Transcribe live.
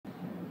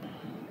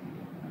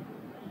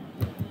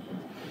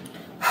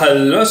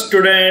Hello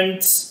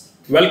students,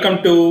 welcome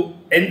to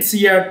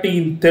NCERT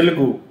in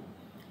Telugu,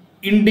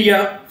 India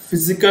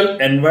Physical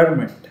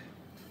Environment.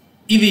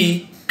 ఇది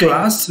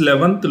class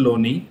 11th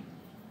లోని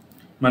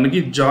మనకి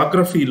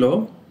జాగ్రఫీలో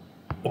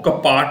ఒక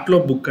పార్ట్లో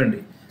బుక్ అండి.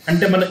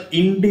 అంటే మన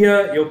ఇండియా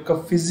యొక్క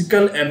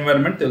ఫిజికల్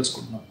ఎన్వైరన్మెంట్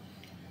తెలుసుకుంటున్నాం.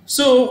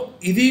 సో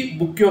ఇది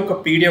బుక్ యొక్క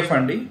పీడిఎఫ్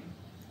అండి.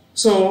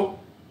 సో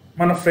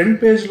మన ఫ్రంట్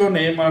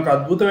పేజ్లోనే మనకు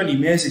అద్భుతమైన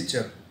ఇమేజ్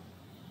ఇచ్చారు.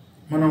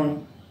 మనం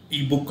ఈ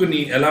బుక్ని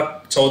ఎలా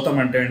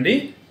చదువుతామంటే అండి,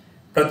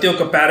 ప్రతి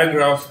ఒక్క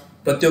పారాగ్రాఫ్,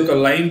 ప్రతి ఒక్క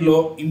లైన్లో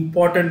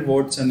ఇంపార్టెంట్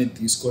వర్డ్స్ అనేది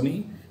తీసుకొని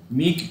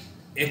మీకు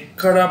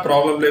ఎక్కడ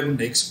ప్రాబ్లం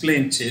లేకుండా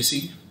ఎక్స్ప్లెయిన్ చేసి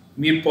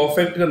మీరు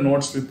పర్ఫెక్ట్గా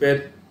నోట్స్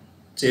ప్రిపేర్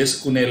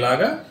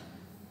చేసుకునేలాగా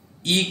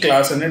ఈ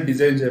క్లాస్ అనేది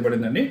డిజైన్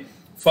చేయబడిందండి.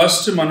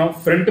 ఫస్ట్ మనం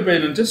ఫ్రంట్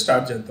పేజ్ నుంచి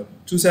స్టార్ట్ చేద్దాం.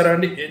 చూసారా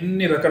అండి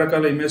ఎన్ని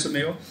రకరకాల ఇమేజ్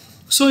ఉన్నాయో.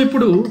 సో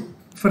ఇప్పుడు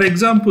ఫర్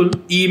ఎగ్జాంపుల్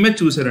ఈ ఇమేజ్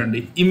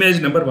చూసారండి,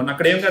 ఇమేజ్ నెంబర్ 1.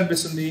 అక్కడ ఏం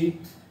కనిపిస్తుంది?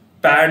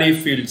 ప్యాడీ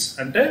ఫీల్డ్స్,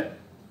 అంటే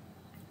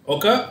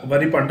ఒక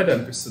వరి పంట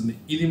కనిపిస్తుంది.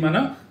 ఇది మన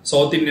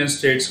సౌత్ ఇండియన్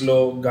స్టేట్స్లో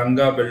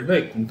గంగా బెల్ట్లో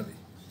ఎక్కువ ఉంటుంది.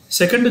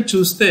 సెకండ్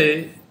చూస్తే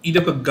ఇది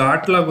ఒక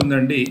ఘాట్ లాగా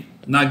ఉందండి.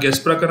 నా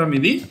గెస్ ప్రకారం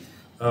ఇది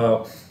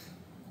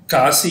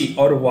కాశీ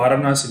ఆర్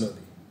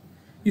వారణాసిలోది.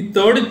 ఈ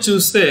థర్డ్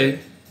చూస్తే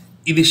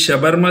ఇది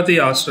శబర్మతి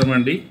ఆశ్రమం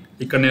అండి.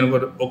 ఇక్కడ నేను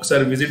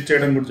ఒకసారి విజిట్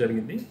చేయడం కూడా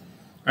జరిగింది.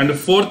 అండ్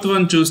ఫోర్త్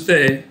వన్ చూస్తే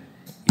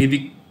ఇది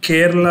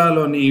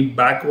కేరళలోని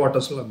బ్యాక్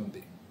వాటర్స్లో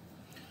ఉంది.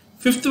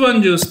 ఫిఫ్త్ వన్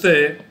చూస్తే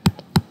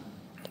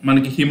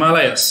మనకి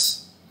హిమాలయస్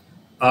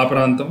ఆ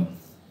ప్రాంతం.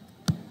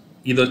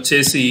 ఇది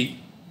వచ్చేసి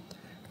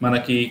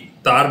మనకి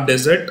థార్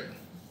డెజర్ట్.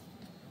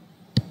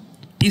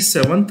 ఈ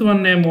సెవెంత్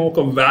వన్ ఏమో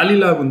ఒక వ్యాలీ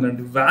లాగా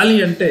ఉందండి. వ్యాలీ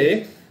అంటే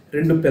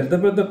రెండు పెద్ద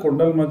పెద్ద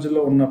కొండల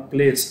మధ్యలో ఉన్న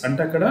ప్లేస్.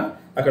 అంటే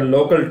అక్కడ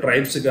లోకల్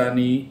ట్రైబ్స్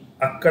కానీ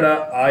అక్కడ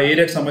ఆ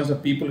ఏరియాకి సంబంధించిన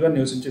పీపుల్గా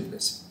నివసించే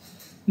ప్లేస్.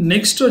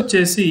 నెక్స్ట్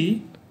వచ్చేసి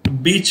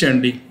బీచ్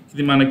అండి.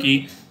 ఇది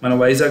మన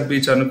వైజాగ్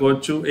బీచ్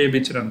అనుకోవచ్చు, ఏ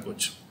బీచ్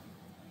అనుకోవచ్చు.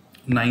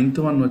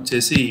 నైన్త్ వన్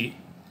వచ్చేసి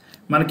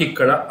మనకి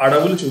ఇక్కడ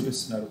అడవులు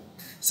చూపిస్తున్నారు.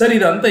 సార్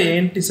ఇదంతా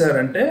ఏంటి సార్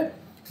అంటే,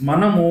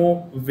 మనము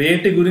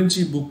వేటి గురించి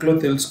బుక్లో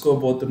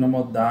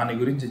తెలుసుకోబోతున్నామో దాని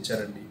గురించి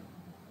ఇచ్చారండి.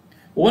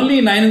 ఓన్లీ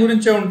 9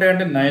 గురించే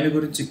ఉంటాయంటే 9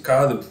 గురించి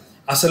కాదు.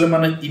 అసలు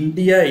మన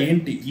ఇండియా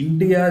ఏంటి,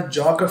 ఇండియా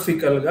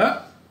జాగ్రఫికల్గా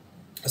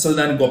అసలు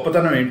దాని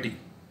గొప్పతనం ఏంటి,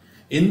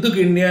 ఎందుకు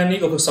ఇండియాని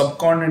ఒక సబ్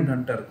కాంటినెంట్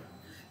అంటారు,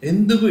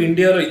 ఎందుకు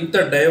ఇండియాలో ఇంత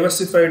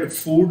డైవర్సిఫైడ్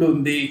ఫుడ్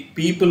ఉంది,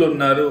 పీపుల్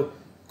ఉన్నారు,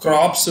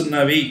 క్రాప్స్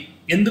ఉన్నవి,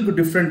 ఎందుకు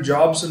డిఫరెంట్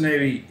జాబ్స్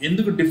ఉన్నవి,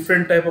 ఎందుకు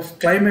డిఫరెంట్ టైప్ ఆఫ్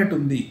క్లైమేట్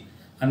ఉంది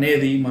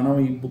అనేది మనం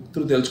ఈ బుక్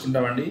త్రూ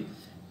తెలుసుకుంటామండి.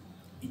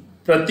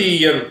 ప్రతి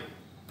ఇయర్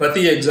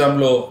ప్రతి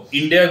ఎగ్జామ్లో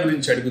ఇండియా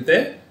గురించి అడిగితే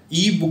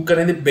ఈ బుక్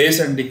అనేది బేస్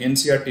అండి.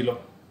 ఎన్సీఆర్టీలో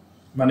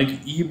మనకి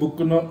ఈ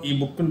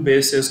బుక్ను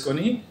బేస్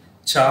చేసుకొని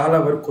చాలా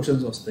వరకు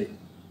క్వశ్చన్స్ వస్తాయి.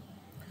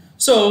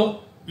 సో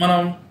మనం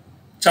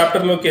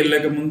చాప్టర్లోకి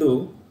వెళ్ళక ముందు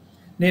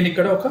నేను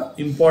ఇక్కడ ఒక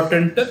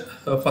ఇంపార్టెంట్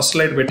ఫస్ట్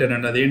స్లైడ్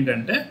పెట్టానండి.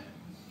 అదేంటంటే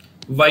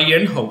వై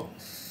అండ్ హౌ.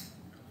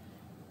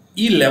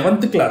 ఈ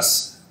 11th క్లాస్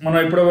మనం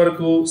ఇప్పటి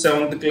వరకు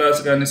 7th క్లాస్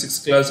కానీ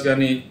 6th క్లాస్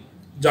కానీ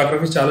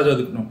జాగ్రఫీ చాలా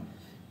చదువుకున్నాం.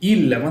 ఈ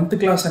 11th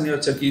క్లాస్ అనే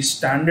వచ్చరికి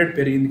స్టాండర్డ్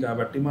పెరిగింది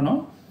కాబట్టి మనం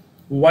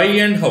వై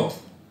అండ్ హౌ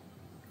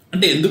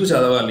అంటే ఎందుకు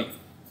చదవాలి.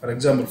 ఫర్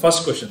ఎగ్జాంపుల్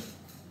ఫస్ట్ క్వశ్చన్,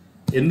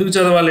 ఎందుకు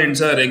చదవాలి ఏంటి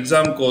సార్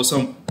ఎగ్జామ్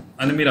కోసం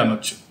అని మీరు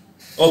అనొచ్చు.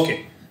 ఓకే,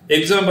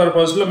 ఎగ్జామ్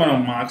పర్పస్లో మనం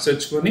మార్క్స్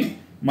తెచ్చుకొని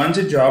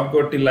మంచి జాబ్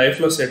కొట్టి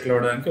లైఫ్లో సెటిల్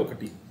అవ్వడానికి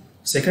ఒకటి.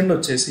 సెకండ్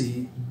వచ్చేసి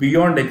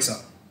బియాండ్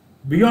ఎగ్జామ్.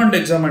 బియాండ్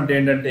ఎగ్జామ్ అంటే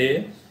ఏంటంటే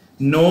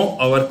నో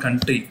అవర్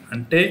కంట్రీ,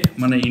 అంటే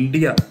మన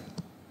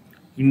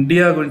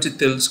ఇండియా గురించి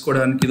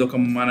తెలుసుకోవడానికి ఇది ఒక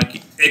మనకి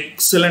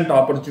ఎక్సలెంట్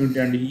ఆపర్చునిటీ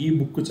అండి ఈ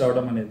బుక్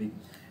చదవడం అనేది.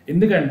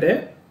 ఎందుకంటే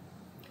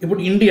ఇప్పుడు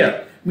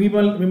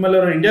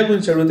మిమ్మల్ని ఇండియా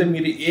గురించి అడిగితే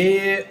మీరు ఏ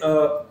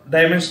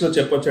డైమెన్షన్లో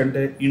చెప్పొచ్చు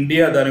అంటే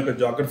ఇండియా దాని యొక్క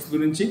జాగ్రఫీ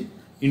గురించి,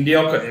 ఇండియా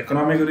యొక్క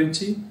ఎకనామీ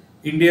గురించి,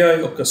 ఇండియా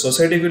యొక్క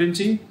సొసైటీ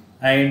గురించి,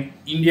 అండ్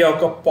ఇండియా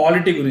యొక్క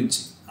పాలిటీ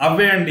గురించి.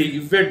 అవే అండి,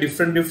 ఇవే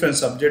డిఫరెంట్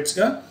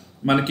సబ్జెక్ట్స్గా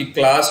మనకి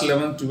class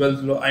 11th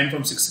 12thలో and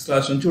from 6th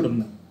class నుంచి కూడా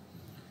ఉన్నాయి.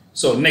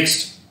 So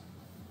next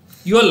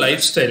your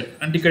life style.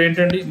 అంటే ఇక్కడ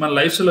ఏంటండి మన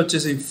లైఫ్ స్టైల్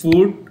వచ్చేసి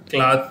ఫుడ్,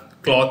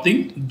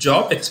 క్లాతింగ్,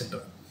 జాబ్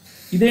ఎక్సెట్రా.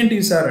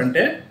 ఇదేంటి సార్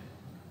అంటే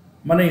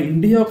మన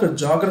ఇండియా ఒక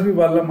జాగ్రఫీ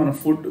వల్ల మన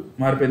ఫుడ్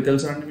మారిపోయింది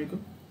తెలుసా అండి మీకు.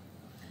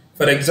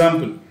 ఫర్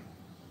ఎగ్జాంపుల్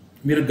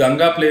మీరు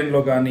గంగా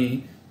ప్లేన్లో కానీ,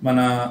 మన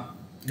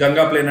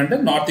గంగా ప్లేన్ అంటే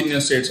నార్త్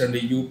ఇండియన్ స్టేట్స్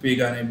అండి, యూపీ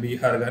కానీ,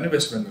 బీహార్ కానీ,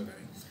 వెస్ట్ బెంగాల్ కానీ.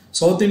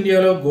 సౌత్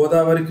ఇండియాలో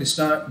గోదావరి,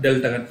 కృష్ణా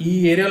డెల్టా కానీ ఈ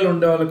ఏరియాలో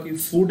ఉండే వాళ్ళకి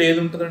ఫుడ్ ఏది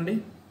ఉంటుందండి?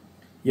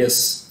 ఎస్,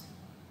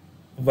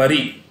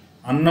 వరి,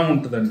 అన్నం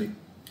ఉంటుందండి.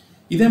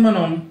 ఇదే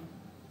మనం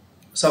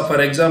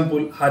ఫర్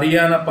ఎగ్జాంపుల్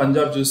హర్యానా,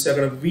 పంజాబ్ చూస్తే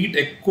అక్కడ వీట్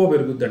ఎక్కువ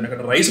పెరుగుద్దండి.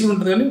 అక్కడ రైస్ కూడా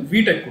ఉంటుంది కానీ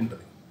వీట్ ఎక్కువ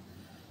ఉంటుంది.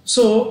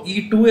 సో ఈ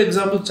 2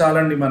 ఎగ్జాంపుల్స్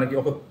చాలండి మనకి.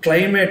 ఒక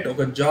క్లైమేట్,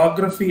 ఒక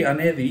జాగ్రఫీ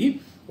అనేది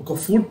ఒక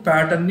ఫుడ్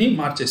ప్యాటర్న్ని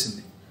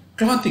మార్చేసింది.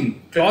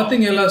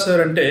 క్లాతింగ్ ఎలా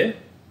సార్ అంటే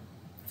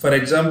ఫర్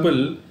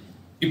ఎగ్జాంపుల్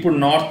ఇప్పుడు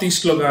నార్త్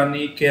ఈస్ట్లో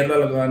కానీ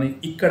కేరళలో కానీ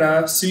ఇక్కడ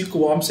సిల్క్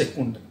వామ్స్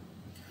ఎక్కువ ఉంటాయి.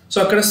 సో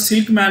అక్కడ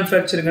సిల్క్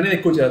మ్యానుఫ్యాక్చరింగ్ అనేది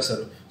ఎక్కువ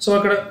చేస్తారు. సో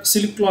అక్కడ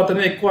సిల్క్ క్లాత్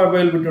అనేది ఎక్కువ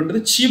అవైలబిలిటీ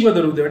ఉంటుంది, చీప్గా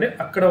దొరుకుతుంది. అంటే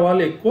అక్కడ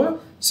వాళ్ళు ఎక్కువ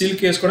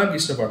సిల్క్ వేసుకోవడానికి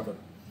ఇష్టపడతారు.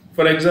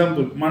 ఫర్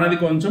ఎగ్జాంపుల్ మనది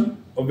కొంచెం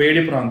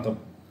వేడి ప్రాంతం,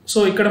 సో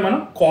ఇక్కడ మనం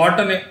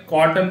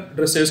కాటన్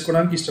డ్రెస్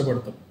వేసుకోవడానికి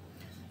ఇష్టపడతాం.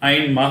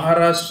 అండ్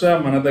మహారాష్ట్ర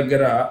మన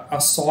దగ్గర ఆ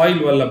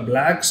సాయిల్ వల్ల,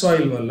 బ్లాక్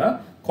సాయిల్ వల్ల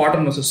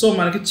కాటన్ వస్తుంది. సో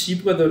మనకి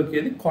చీప్గా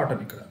దొరికేది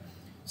కాటన్ ఇక్కడ.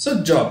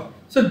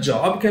 సో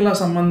జాబ్కి ఎలా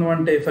సంబంధం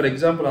అంటే, ఫర్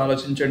ఎగ్జాంపుల్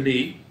ఆలోచించండి,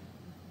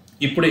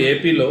 ఇప్పుడు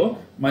ఏపీలో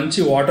మంచి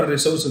వాటర్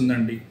రిసోర్స్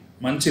ఉందండి,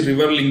 మంచి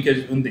రివర్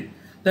లింకేజ్ ఉంది,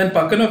 దాని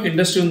పక్కన ఒక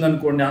ఇండస్ట్రీ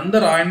ఉందనుకోండి,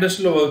 అందరు ఆ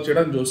ఇండస్ట్రీలో వర్క్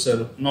చేయడం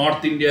చూస్తారు.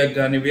 నార్త్ ఇండియాకి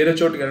కానీ వేరే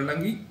చోటుకి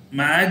వెళ్ళడానికి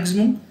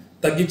మ్యాక్సిమం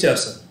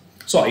తగ్గించేస్తారు.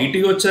 సో ఐటీ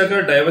వచ్చాక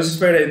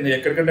డైవర్సిఫైడ్ అయింది,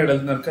 ఎక్కడికంటే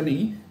వెళ్తున్నారు. కానీ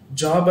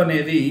జాబ్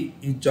అనేది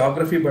ఈ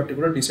జాగ్రఫీ బట్టి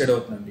కూడా డిసైడ్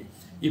అవుతుందండి.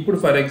 ఇప్పుడు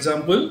ఫర్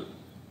ఎగ్జాంపుల్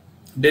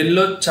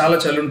ఢిల్లీలో చాలా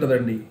చలి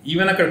ఉంటుందండి,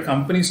 ఈవెన్ అక్కడ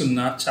కంపెనీస్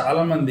ఉన్నా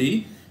చాలామంది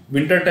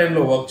వింటర్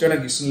టైంలో వర్క్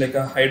చేయడానికి ఇష్టం లేక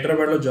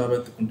హైదరాబాద్లో జాబ్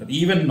ఎత్తుకుంటారు.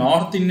 ఈవెన్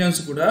నార్త్ ఇండియన్స్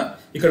కూడా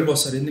ఇక్కడికి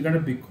వస్తారు, ఎందుకంటే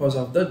because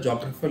of the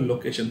geographical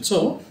location. So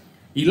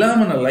ఇలా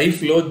మన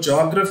లైఫ్లో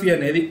జాగ్రఫీ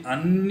అనేది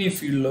అన్ని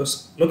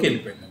ఫీల్డ్లోకి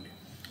వెళ్ళిపోయిందండి.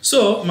 సో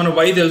మనం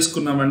వై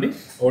తెలుసుకున్నామండి,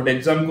 ఒకటి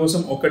ఎగ్జామ్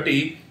కోసం, ఒకటి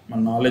మన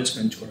నాలెడ్జ్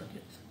పెంచుకోవడానికి.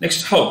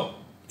 నెక్స్ట్ హౌ,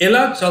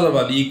 ఎలా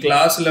చదవాలి. ఈ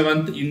క్లాస్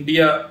 11th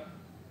ఇండియా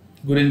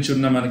గురించి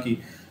ఉన్న మనకి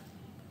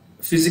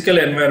ఫిజికల్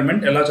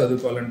ఎన్వైరన్మెంట్ ఎలా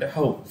చదువుకోవాలంటే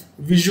హౌ,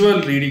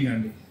 విజువల్ రీడింగ్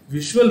అండి.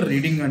 విజువల్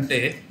రీడింగ్ అంటే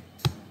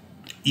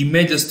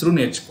ఇమేజెస్ త్రూ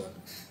నేర్చుకోవాలి.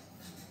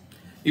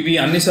 ఇవి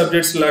అన్ని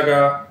సబ్జెక్ట్స్ లాగా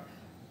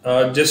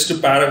జస్ట్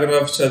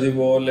పారాగ్రాఫ్స్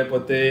చదివో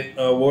లేకపోతే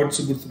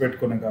వర్డ్స్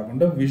గుర్తుపెట్టుకునే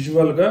కాకుండా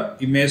విజువల్గా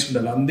ఇమేజ్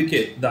ఉండాలి. అందుకే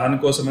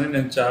దానికోసమని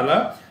నేను చాలా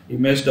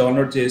ఇమేజ్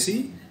డౌన్లోడ్ చేసి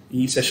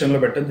ఈ సెషన్లో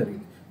పెట్టడం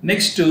జరిగింది.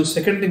 నెక్స్ట్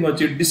సెకండ్ థింగ్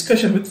వచ్చి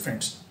డిస్కషన్ విత్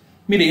ఫ్రెండ్స్.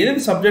 మీరు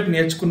ఏదైతే సబ్జెక్ట్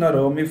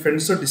నేర్చుకున్నారో మీ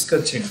ఫ్రెండ్స్తో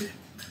డిస్కస్ చేయండి.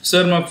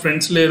 సార్ మాకు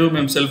ఫ్రెండ్స్ లేరు,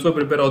 మేము సెల్ఫ్గా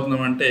prepare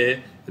అవుతున్నామంటే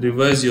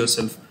revise your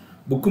self.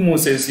 Book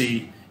మూసేసి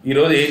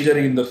ఈరోజు ఏం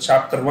జరిగిందో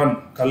చాప్టర్ 1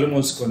 కళ్ళు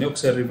మూసుకొని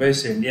ఒకసారి రివైజ్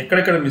చేయండి.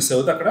 ఎక్కడెక్కడ మిస్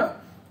అవుతుంది అక్కడ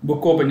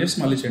బుక్ ఓపెన్ చేసి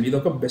మళ్ళీ చేయండి. ఇది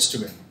ఒక best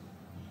way.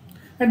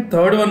 And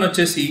third one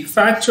వచ్చేసి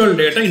ఫ్యాక్చువల్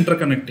డేటా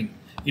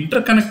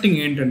ఇంటర్కనెక్టింగ్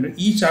ఏంటంటే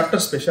ఈ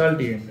చాప్టర్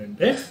స్పెషాలిటీ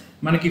ఏంటంటే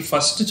మనకి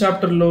ఫస్ట్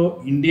చాప్టర్లో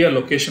ఇండియా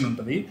లొకేషన్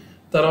ఉంటుంది,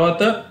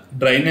 తర్వాత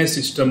drainage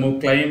system,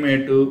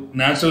 climate,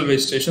 natural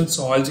vegetation,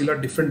 soils, ఇలా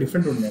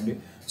డిఫరెంట్ ఉన్నాయండి.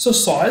 సో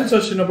సాయిల్స్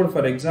వచ్చినప్పుడు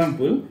ఫర్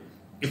ఎగ్జాంపుల్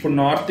ఇప్పుడు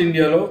నార్త్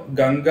ఇండియాలో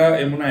గంగా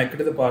యమున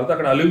ఎక్కడైతే పారుతుందో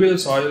అక్కడ అలువియల్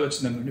సాయిల్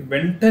వచ్చిందనుకోండి,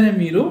 వెంటనే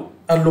మీరు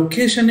ఆ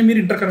లొకేషన్ని మీరు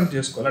ఇంటర్కనెక్ట్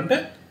చేసుకోవాలి. అంటే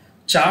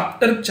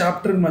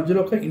చాప్టర్ మధ్యలో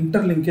ఒక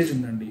ఇంటర్ లింకేజ్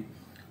ఉందండి.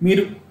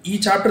 మీరు ఈ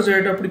చాప్టర్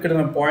చదివేటప్పుడు ఇక్కడ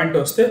నా పాయింట్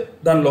వస్తే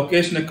దాని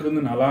లొకేషన్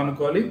ఎక్కడుందని అలా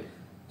అనుకోవాలి.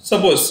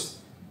 సపోజ్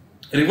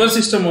రివర్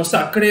సిస్టమ్ వస్తే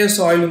అక్కడే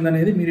సాయిల్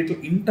ఉందనేది మీరు ఇట్లా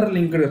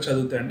ఇంటర్లింక్డ్గా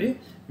చదువుతాయండి,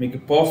 మీకు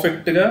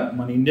పర్ఫెక్ట్గా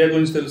మన ఇండియా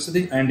గురించి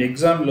తెలుస్తుంది. అండ్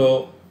ఎగ్జామ్లో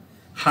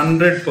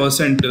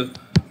 100%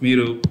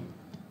 మీరు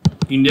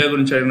ఇండియా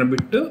గురించి అడిగిన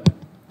బిట్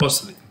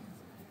వస్తుంది.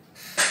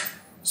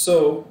 సో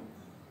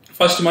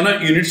ఫస్ట్ మనం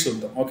యూనిట్స్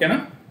చూద్దాం, ఓకేనా.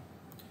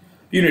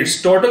 యూనిట్స్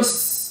టోటల్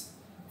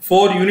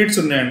 4 యూనిట్స్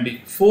ఉన్నాయండి.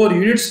 4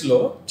 యూనిట్స్లో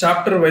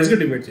చాప్టర్ వైజ్గా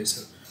డివైడ్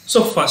చేశారు. సో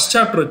ఫస్ట్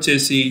చాప్టర్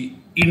వచ్చేసి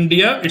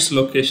ఇండియా, ఇట్స్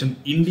లొకేషన్.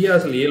 ఇండియా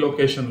అసలు ఏ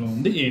లొకేషన్లో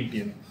ఉంది ఏంటి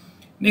అని.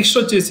 నెక్స్ట్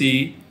వచ్చేసి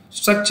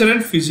స్ట్రక్చర్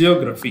అండ్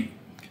ఫిజియోగ్రఫీ.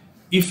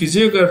 ఈ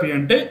ఫిజియోగ్రఫీ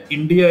అంటే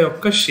ఇండియా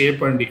యొక్క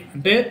షేప్ అండి.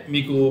 అంటే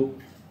మీకు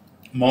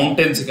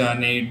మౌంటైన్స్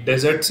కానీ,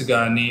 డెజర్ట్స్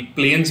కానీ,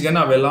 ప్లేన్స్ కానీ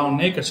అవి ఎలా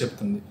ఉన్నాయి ఇక్కడ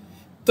చెప్తుంది.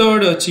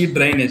 థర్డ్ వచ్చి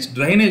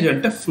డ్రైనేజ్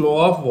అంటే ఫ్లో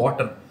ఆఫ్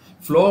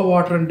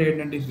వాటర్ అంటే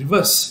ఏంటంటే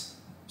రివర్స్.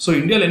 సో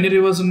ఇండియాలో ఎన్ని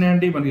రివర్స్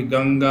ఉన్నాయండి మనకి,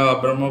 గంగా,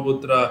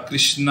 బ్రహ్మపుత్ర,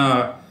 కృష్ణ,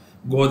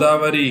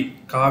 గోదావరి,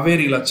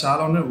 కావేరి, ఇలా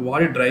చాలా ఉన్నాయి.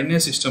 వాటి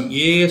డ్రైనేజ్ సిస్టమ్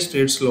ఏ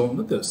స్టేట్స్లో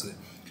ఉందో తెలుస్తుంది.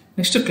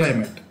 నెక్స్ట్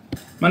క్లైమేట్,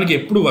 మనకి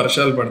ఎప్పుడు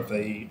వర్షాలు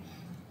పడతాయి,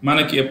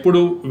 మనకి ఎప్పుడు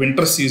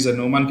వింటర్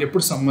సీజను, మనకి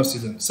ఎప్పుడు సమ్మర్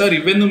సీజన్. సార్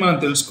ఇవన్నీ మనం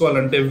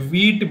తెలుసుకోవాలంటే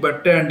వీటి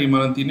బట్టే అండి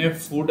మనం తినే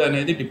ఫుడ్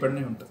అనేది డిపెండ్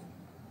అయి ఉంటుంది.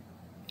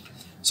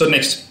 సో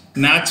నెక్స్ట్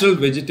న్యాచురల్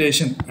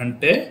వెజిటేషన్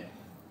అంటే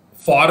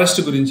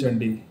ఫారెస్ట్ గురించి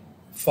అండి.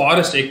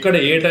 ఫారెస్ట్ ఎక్కడ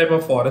ఏ టైప్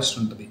ఆఫ్ ఫారెస్ట్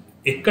ఉంటుంది,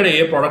 ఎక్కడ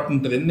ఏ ప్రోడక్ట్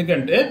ఉంటుంది.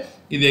 ఎందుకంటే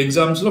ఇది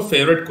ఎగ్జామ్స్లో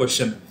ఫేవరెట్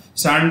క్వశ్చన్,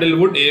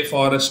 శాండిల్వుడ్ ఏ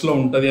ఫారెస్ట్లో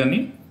ఉంటుంది అని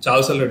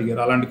చాలాసార్లు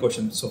అడిగారు అలాంటి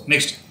క్వశ్చన్. సో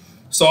నెక్స్ట్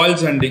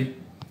సాయిల్స్ అండి.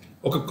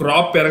 ఒక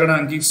క్రాప్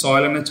పెరగడానికి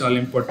సాయిల్ అనేది చాలా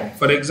ఇంపార్టెంట్.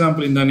 ఫర్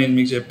ఎగ్జాంపుల్ ఇందా నేను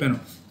మీకు చెప్పాను,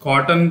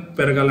 కాటన్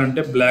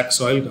పెరగాలంటే బ్లాక్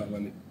సాయిల్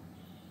కావాలి,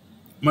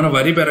 మన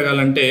వరి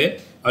పెరగాలంటే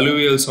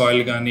అలూవియల్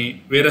సాయిల్ కానీ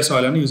వేరే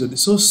సాయిల్ అని యూజ్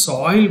అవుతుంది. సో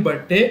సాయిల్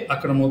బట్టే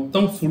అక్కడ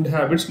మొత్తం ఫుడ్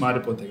హ్యాబిట్స్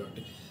మారిపోతాయి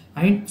కాబట్టి.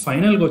 అండ్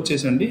ఫైనల్గా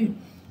వచ్చేసండి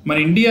మన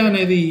ఇండియా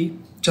అనేది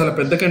చాలా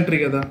పెద్ద కంట్రీ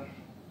కదా.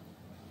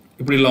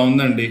 ఇప్పుడు ఇలా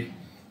ఉందండి,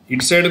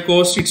 ఇటు సైడ్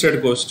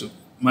కోస్ట్,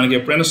 మనకి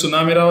ఎప్పుడైనా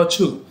సునామీ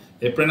రావచ్చు,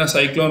 ఎప్పుడైనా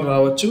సైక్లోన్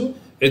రావచ్చు,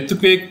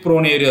 ఎర్త్క్వేక్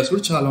ప్రోన్ ఏరియాస్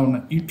కూడా చాలా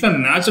ఉన్నాయి. ఇట్లా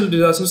న్యాచురల్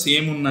డిజాస్టర్స్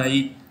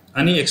ఏమున్నాయి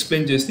అని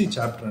ఎక్స్ప్లెయిన్ చేస్తే ఈ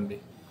చాప్టర్ అండి.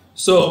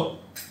 సో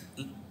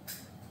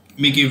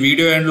మీకు ఈ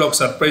వీడియో ఎండ్లో ఒక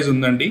సర్ప్రైజ్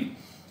ఉందండి,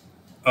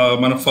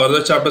 మనం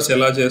ఫర్దర్ చాప్టర్స్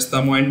ఎలా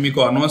చేస్తాము అండ్ మీకు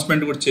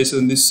అనౌన్స్మెంట్ కూడా చేసేది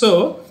ఉంది. సో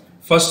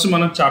ఫస్ట్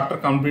మనం చాప్టర్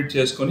కంప్లీట్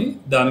చేసుకొని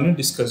దానిని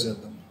డిస్కస్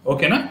చేద్దాం,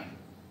 ఓకేనా.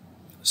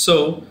 So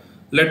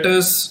let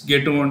us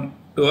get on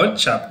to our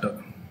chapter.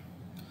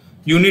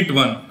 Unit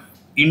 1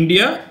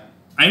 India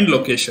and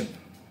Location.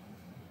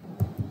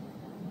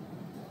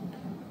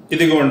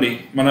 ఇదిగోండి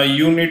మన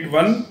యూనిట్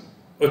 1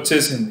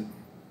 వచ్చేసింది.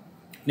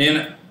 నేను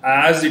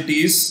as it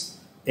is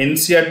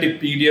NCERT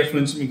PDF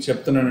నుంచి మీకు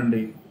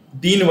చెప్తున్నానండి.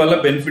 దీనివల్ల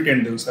బెనిఫిట్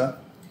ఏంటి తెలుసా,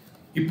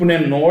 ఇప్పుడు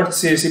నేను నోట్స్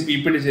చేసి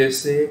పీపీటీ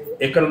చేస్తే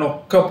ఎక్కడ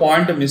ఒక్క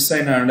పాయింట్ మిస్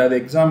అయినా అండి అది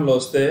ఎగ్జామ్లో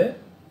వస్తే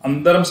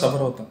అందరం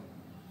సఫర్ అవుతాం.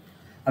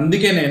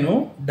 అందుకే నేను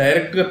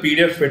డైరెక్ట్గా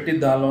పీడిఎఫ్ పెట్టి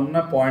దానిలో ఉన్న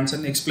పాయింట్స్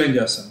అన్ని ఎక్స్ప్లెయిన్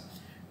చేస్తాను.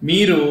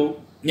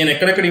 నేను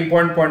ఎక్కడెక్కడ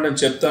ఇంపార్టెంట్ పాయింట్ అని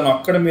చెప్తాను,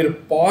 అక్కడ మీరు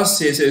పాజ్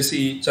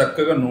చేసేసి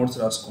చక్కగా నోట్స్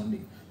రాసుకోండి.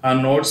 ఆ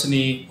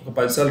నోట్స్ని ఒక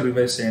 10 సార్లు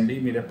రివైజ్ చేయండి,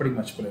 మీరు ఎప్పటికీ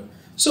మర్చిపోలేరు.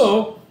 సో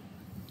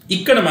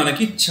ఇక్కడ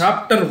మనకి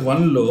చాప్టర్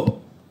 1లో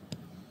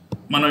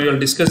మనం ఇవాళ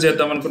డిస్కస్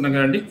చేద్దాం అనుకున్నాం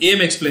కదండి, ఏం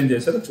ఎక్స్ప్లెయిన్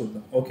చేశారో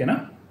చూద్దాం. ఓకేనా?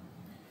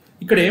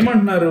 ఇక్కడ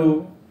ఏమంటున్నారు,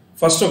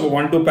 ఫస్ట్ ఒక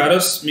 1-2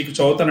 పారాస్ మీకు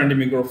చదువుతానండి,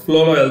 మీకు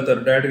ఫ్లోలో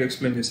వెళ్తారు, డైరెక్ట్గా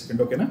ఎక్స్ప్లెయిన్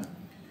చేసేటండి. ఓకేనా?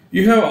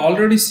 You have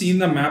already seen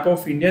the map of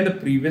India in the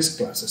previous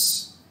classes.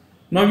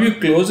 Now you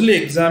closely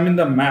examine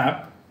the map,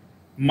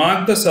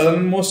 mark the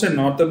southernmost and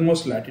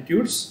northernmost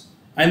latitudes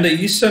and the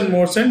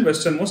easternmost and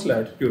westernmost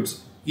latitudes.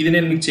 ఇది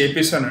నేను మీకు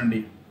చేపిస్తానండి.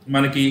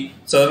 మనకి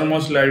southern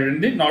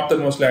latitude,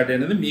 northern most latitude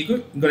అనేది మీకు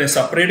ఇంకా నేను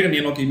సపరేట్గా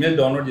నేను ఒక ఇమేజ్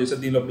డౌన్లోడ్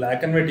చేశాను. దీనిలో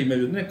బ్లాక్ అండ్ వైట్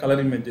ఇమేజ్ ఉంది, నేను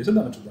కలర్ ఇమేజ్ చేసి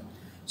దాన్ని చూద్దాం.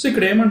 సో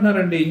ఇక్కడ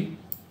ఏమంటున్నారండి,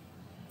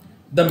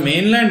 the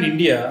mainland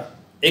India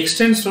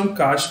extends from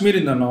Kashmir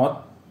in the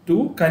north to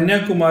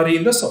Kanyakumari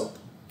in the south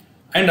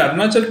and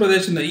Arunachal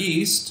Pradesh in the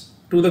east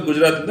to the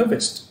Gujarat in the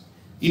west.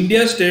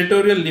 India's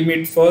territorial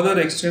limit further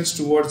extends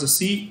towards the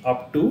sea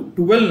up to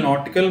 12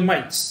 nautical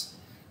miles,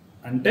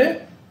 అంటే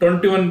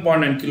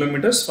 21.9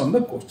 kilometers from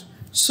the coast.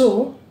 So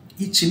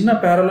ఈ చిన్న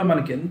పేరాలో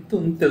మనకి ఎంత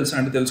ఉంది తెలుసా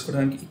అంటే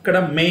తెలుసుకోవడానికి, ఇక్కడ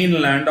మెయిన్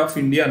ల్యాండ్ ఆఫ్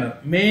ఇండియా అన్నారు.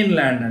 మెయిన్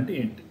ల్యాండ్ అంటే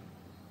ఏంటి?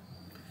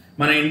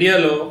 మన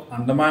ఇండియాలో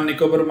అండమాన్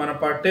నికోబార్ మన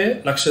పార్టే,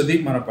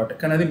 లక్షద్వీప్ మన పార్టే,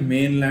 కానీ అది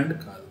మెయిన్ ల్యాండ్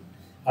కాదు.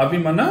 అవి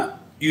మన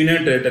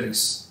యూనియన్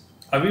టెరిటరీస్,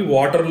 అవి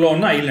వాటర్లో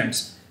ఉన్న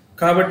ఐలాండ్స్.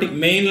 కాబట్టి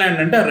మెయిన్ ల్యాండ్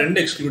అంటే ఆ రెండు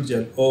ఎక్స్క్లూడ్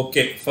చేయాలి.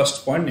 ఓకే, ఫస్ట్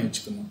పాయింట్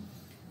నేర్చుకున్నాం.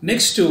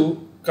 నెక్స్ట్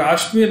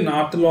కాశ్మీర్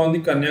నార్త్లో ఉంది,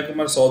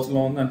 కన్యాకుమారి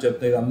సౌత్లో ఉంది అని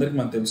చెప్తే ఇది అందరికీ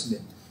మనకు తెలిసిందే.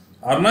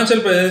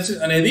 అరుణాచల్ ప్రదేశ్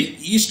అనేది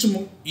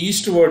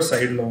ఈస్ట్ వర్డ్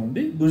సైడ్లో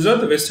ఉంది,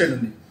 గుజరాత్ వెస్ట్ సైడ్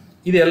ఉంది.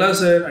 ఇది ఎలా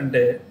సార్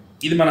అంటే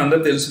ఇది మన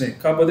అందరూ తెలిసినాయి,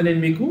 కాకపోతే నేను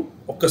మీకు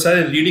ఒక్కసారి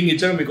రీడింగ్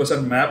ఇచ్చాక మీకు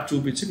ఒకసారి మ్యాప్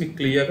చూపించి మీకు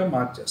క్లియర్గా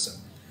మార్క్ చేస్తాను.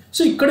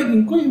 సో ఇక్కడ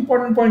ఇంకో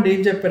ఇంపార్టెంట్ పాయింట్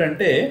ఏం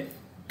చెప్పారంటే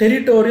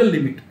టెరిటోరియల్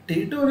లిమిట్.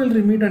 టెరిటోరియల్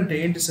లిమిట్ అంటే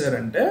ఏంటి సార్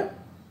అంటే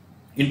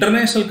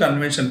ఇంటర్నేషనల్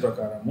కన్వెన్షన్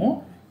ప్రకారము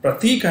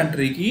ప్రతి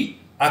కంట్రీకి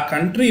ఆ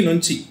కంట్రీ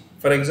నుంచి,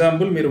 ఫర్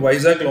ఎగ్జాంపుల్ మీరు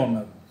వైజాగ్లో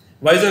ఉన్నారు,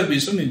 వైజాగ్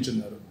బీచ్లో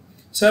నించున్నారు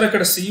సార్,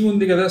 అక్కడ సీ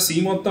ఉంది కదా, సీ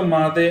మొత్తం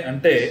మాదే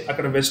అంటే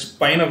అక్కడ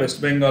పైన వెస్ట్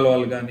బెంగాల్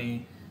వాళ్ళు కానీ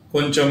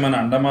కొంచెం మన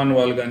అండమాన్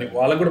వాళ్ళు కానీ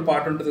వాళ్ళకు కూడా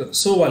పార్ట్ ఉంటుంది.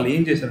 సో వాళ్ళు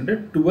ఏం చేశారంటే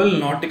 12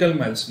 నాటికల్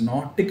మైల్స్.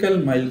 నాటికల్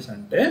మైల్స్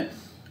అంటే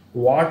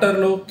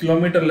వాటర్లో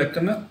కిలోమీటర్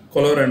లెక్కన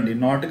కొలవరండి,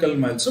 నాటికల్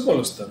మైల్స్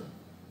కొలుస్తారు.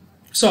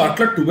 సో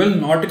అట్లా 12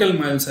 నాటికల్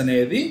మైల్స్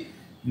అనేది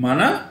మన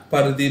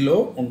పరిధిలో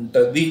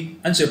ఉంటుంది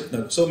అని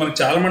చెప్తున్నారు. సో మనకు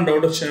చాలా మంది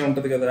డౌట్ వచ్చే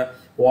ఉంటుంది కదా,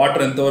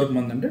 వాటర్ ఎంతవరకు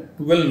మంది అంటే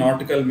 12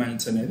 నాటికల్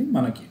మైల్స్ అనేది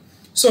మనకి.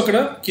 సో అక్కడ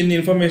కింద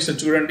ఇన్ఫర్మేషన్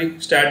చూడండి,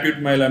 స్టాట్యూట్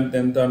మైల్ అంటే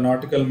ఎంత,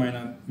 నాటికల్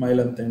మైల్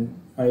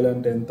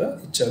అంటే ఎంత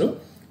ఇచ్చారు.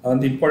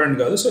 అంత ఇంపార్టెంట్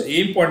కాదు. సో ఏ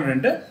ఇంపార్టెంట్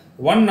అంటే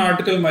 1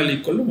 nautical mile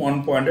equal to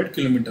 1.8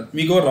 kilometre.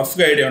 మీకు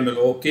రఫ్గా ఐడియా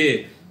ఉండాలి. ఓకే,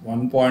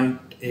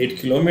 1.8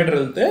 కిలోమీటర్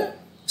వెళ్తే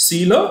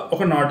సీలో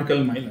ఒక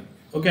నాటికల్ మైల్ అని.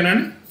 ఓకేనా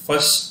అండి?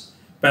 ఫస్ట్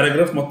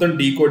పారాగ్రాఫ్ మొత్తం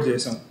డీకోడ్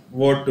చేసాం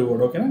వర్డ్ టు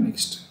వర్డ్. ఓకేనా?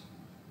 Next,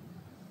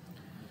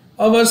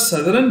 hour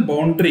southern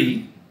boundary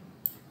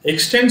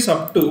extends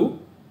up to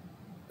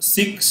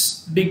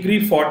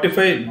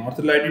 6°45 north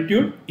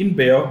latitude in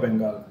Bay of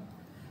Bengal.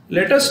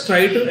 Let us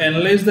try to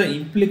analyze the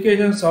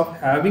implications of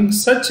having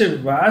such a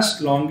vast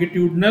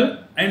longitudinal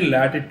and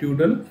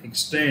latitudinal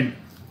extent.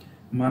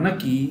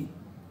 మనకి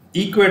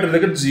equator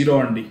దగ్గర 0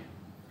 అండి.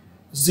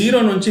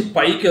 0 నుంచి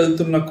పైకి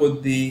వెళ్తున్న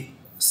కొద్దీ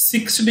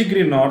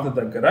 6° north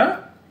దగ్గర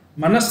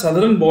మన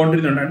southern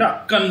boundary అంటే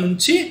అక్కడి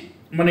నుంచి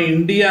మన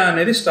ఇండియా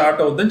అనేది స్టార్ట్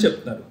అవుతుందని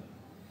చెప్తున్నారు.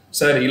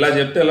 సరే, ఇలా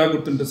చెప్తే ఎలా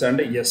గుర్తుంటుంది సార్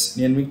అంటే ఎస్,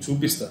 నేను మీకు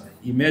చూపిస్తాను,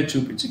 ఇమేజ్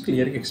చూపించి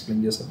క్లియర్గా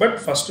ఎక్స్ప్లెయిన్ చేస్తాను. బట్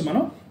ఫస్ట్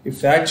మనం ఈ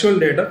ఫ్యాక్చువల్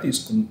డేటా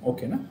తీసుకుందాం.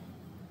 ఓకేనా?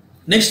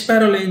 నెక్స్ట్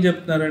పారాలో ఏం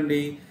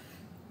చెప్తున్నారండి,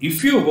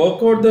 if you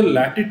work out the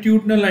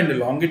latitudinal and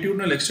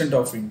longitudinal extent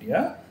of India,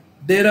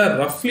 there are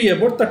రఫ్లీ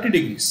about 30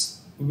 degrees,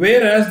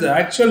 where as the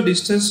actual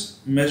distance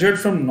measured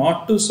from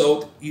north to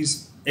south is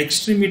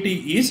extremity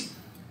is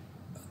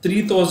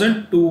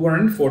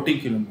 3,240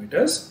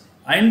 kilometers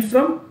and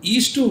from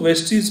east to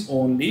west is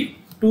only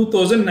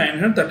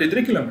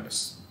 2,933 kilometers.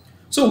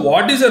 So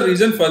what is the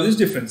reason for this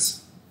difference?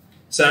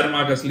 Sir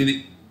మాకు అసలు ఇది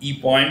ఈ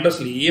point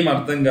అసలు ఏం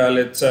అర్థం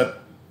కాలేదు sir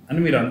అని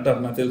మీరు అంటారు,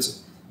 నాకు తెలుసు.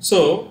 సో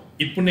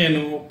ఇప్పుడు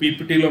నేను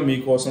పీపీటీలో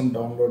మీకోసం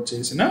డౌన్లోడ్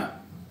చేసిన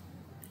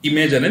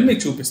ఇమేజ్ అనేది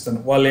మీకు చూపిస్తాను,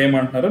 వాళ్ళు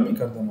ఏమంటున్నారో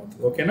మీకు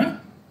అర్థమవుతుంది. ఓకేనా?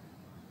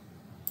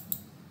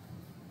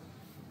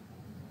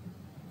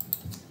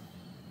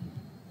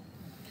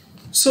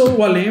 సో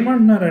వాళ్ళు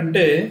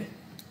ఏమంటున్నారంటే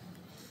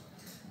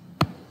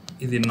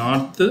ఇది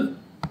నార్త్,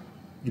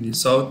 ఇది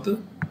సౌత్,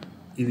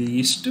 ఇది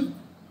ఈస్ట్,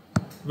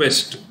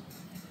 వెస్ట్.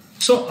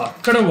 సో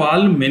అక్కడ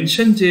వాళ్ళు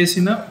మెన్షన్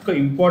చేసిన ఒక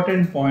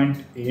ఇంపార్టెంట్ పాయింట్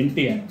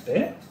ఏంటి అంటే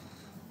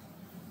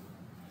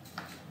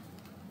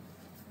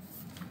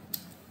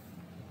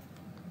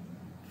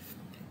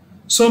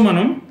సో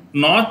మనం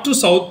నార్త్ టు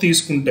సౌత్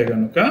తీసుకుంటే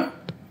కనుక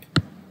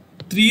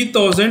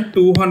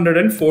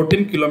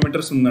 3,214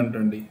 kilometers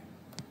ఉందంటండి.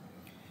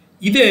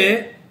 ఇదే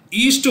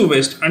ఈస్ట్ టు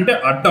వెస్ట్ అంటే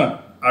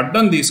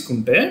అడ్డం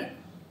తీసుకుంటే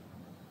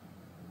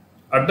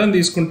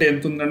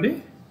ఎంత ఉందండి?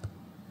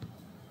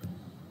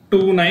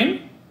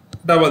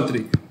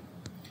 2933.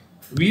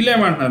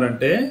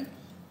 వీళ్ళేమంటున్నారంటే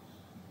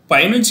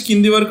పైనుంచి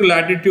కింది వరకు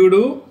లాటిట్యూడ్,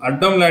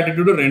 అడ్డం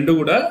లాటిట్యూడ్ రెండు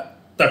కూడా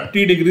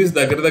 30 degrees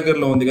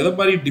దగ్గరలో ఉంది కదా,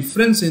 మరి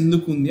డిఫరెన్స్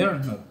ఎందుకు ఉంది అని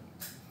అంటున్నారు.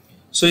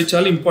 సో ఇది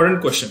చాలా ఇంపార్టెంట్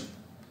క్వశ్చన్.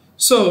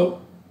 సో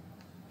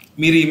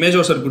మీరు ఇమేజ్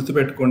ఒకసారి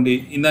గుర్తుపెట్టుకోండి.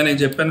 నేను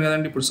చెప్పాను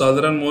కదండి, ఇప్పుడు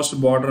సదరన్ మోస్ట్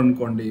బార్డర్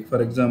అనుకోండి.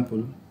 ఫర్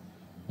ఎగ్జాంపుల్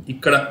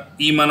ఇక్కడ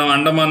ఈ మనం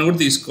అండమాన్ కూడా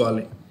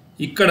తీసుకోవాలి.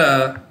 ఇక్కడ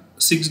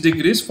 6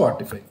 degrees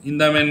 45.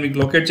 నేను మీకు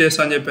లొకేట్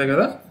చేస్తా అని చెప్పా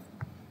కదా,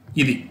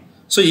 ఇది.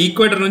 సో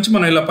ఈక్వేటర్ నుంచి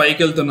మనం ఇలా పైకి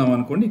వెళ్తున్నాం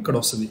అనుకోండి, ఇక్కడ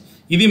వస్తుంది.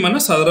 ఇది మన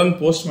సదరన్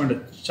పోస్ట్ మాట.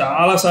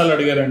 చాలాసార్లు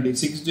అడిగారండి.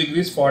 6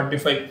 degrees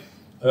 45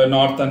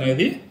 నార్త్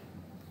అనేది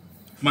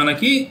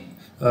మనకి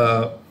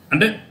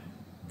అంటే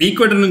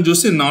ఈక్వేటర్ నుంచి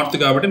చూస్తే నార్త్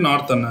కాబట్టి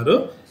నార్త్ అన్నారు.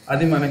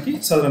 అది మనకి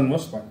సదరన్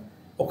మోస్ట్ పాయింట్.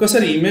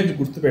 ఒక్కసారి ఇమేజ్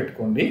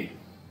గుర్తుపెట్టుకోండి.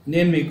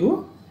 నేను మీకు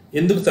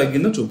ఎందుకు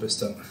తగ్గిందో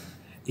చూపిస్తాను.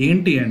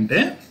 ఏంటి అంటే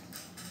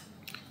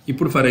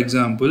ఇప్పుడు for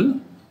example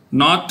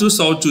north to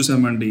south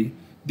చూసామండి.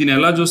 దీన్ని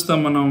ఎలా చూస్తాం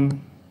మనం?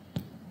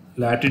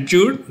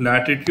 లాటిట్యూడ్,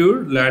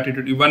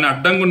 ఇవన్నీ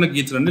అడ్డంగా ఉన్న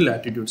గీతలన్నీ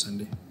లాటిట్యూడ్స్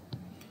అండి.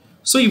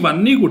 సో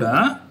ఇవన్నీ కూడా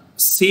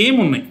సేమ్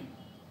ఉన్నాయి,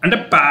 అంటే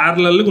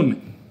ప్యారలల్గా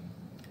ఉన్నాయి.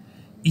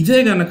 ఇదే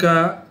కనుక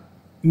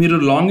మీరు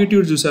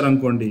లాంగిట్యూడ్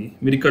చూసారనుకోండి,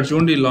 మీరు ఇక్కడ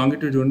చూడండి,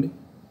 లాంగిట్యూడ్ చూడండి,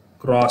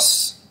 క్రాస్.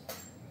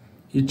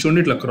 ఇది చూడండి,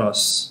 ఇట్లా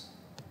క్రాస్.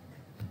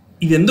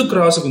 ఇది ఎందుకు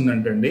క్రాస్గా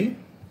ఉందంటే అండి,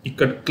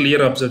 ఇక్కడ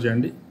క్లియర్ అబ్జర్వ్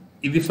చేయండి.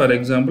 ఇది ఫర్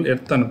ఎగ్జాంపుల్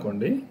ఎర్త్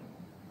అనుకోండి,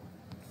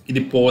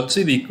 ఇది పోల్స్,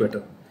 ఇది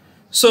ఈక్వేటర్.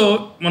 సో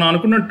మనం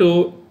అనుకున్నట్టు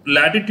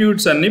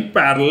లాటిట్యూడ్స్ అన్నీ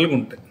ప్యారలల్గా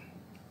ఉంటాయి.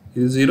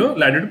 ఇది 0,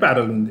 లాటిట్యూడ్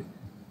ప్యారల్ ఉంది,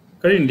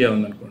 ఇక్కడ ఇండియా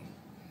ఉందనుకోండి.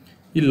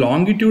 ఈ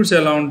లాంగిట్యూడ్స్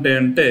ఎలా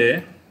ఉంటాయంటే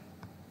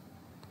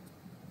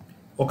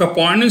ఒక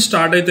పాయింట్ నుంచి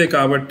స్టార్ట్ అవుతాయి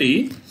కాబట్టి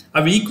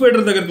అవి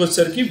ఈక్వేటర్ దగ్గరికి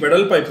వచ్చేసరికి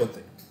వెడల్పు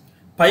అయిపోతాయి.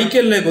 పైకి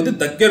వెళ్ళే కొద్దీ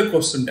దగ్గరకు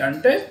వస్తుంటాయి.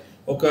 అంటే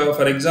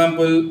ఫర్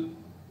ఎగ్జాంపుల్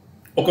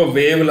ఒక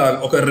వేవ్ లాగా,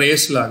 ఒక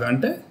రేస్ లాగా,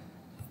 అంటే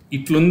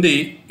ఇట్లుంది,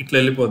 ఇట్లా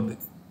వెళ్ళిపోద్ది,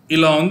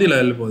 ఇలా ఉంది, ఇలా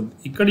వెళ్ళిపోద్ది,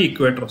 ఇక్కడ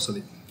ఈక్వేటర్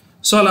వస్తుంది.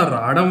 సో అలా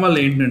రావడం వల్ల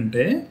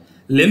ఏంటంటే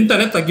లెంత్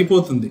అనేది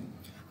తగ్గిపోతుంది.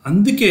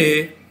 అందుకే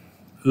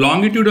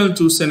లాంగిట్యూడల్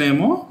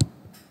చూస్తేనేమో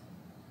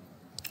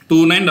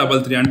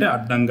 2933 అంటే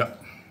అడ్డంగా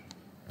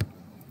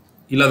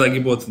ఇలా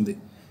తగ్గిపోతుంది.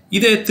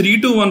 ఇదే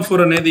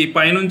 3214 అనేది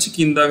పైనుంచి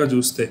కిందాగా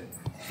చూస్తే,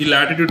 ఈ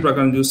లాటిట్యూడ్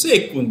ప్రకారం చూస్తే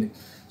ఎక్కువ ఉంది.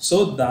 సో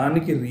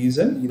దానికి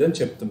రీజన్ ఇదని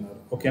చెప్తున్నారు.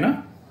 ఓకేనా?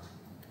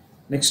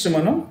 నెక్స్ట్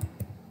మనం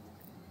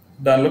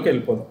దానిలోకి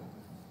వెళ్ళిపోదాం,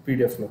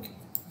 పీడిఎఫ్లోకి.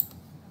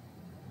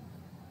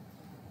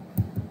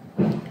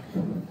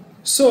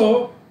 సో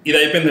ఇది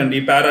అయిపోయిందండి,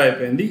 ఈ పారా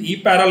అయిపోయింది. ఈ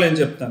పారాలో ఏం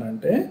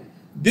చెప్తానంటే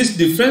this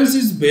difference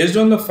is based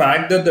on the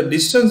fact that the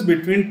distance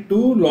between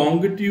two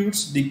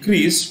longitudes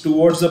decrease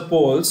towards the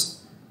poles,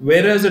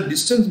 whereas the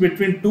distance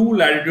between two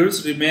latitudes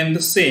remain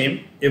the same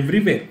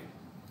everywhere.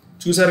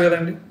 చూసారు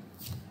కదండి,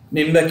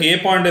 నేను ఇందాక ఏ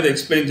పాయింట్ అయితే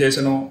ఎక్స్ప్లెయిన్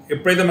చేశానో,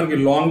 ఎప్పుడైతే మనకి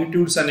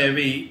లాంగిట్యూడ్స్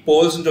అనేవి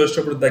పోల్స్ నుంచి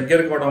వచ్చేటప్పుడు దగ్గర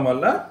కావడం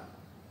వల్ల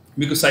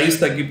మీకు సైజ్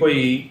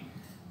తగ్గిపోయి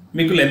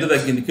మీకు లెంత్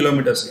తగ్గింది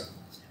కిలోమీటర్స్గా.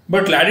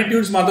 బట్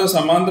లాటిట్యూడ్స్ మాత్రం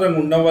సమాంతరంగా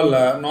ఉండడం వల్ల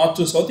నార్త్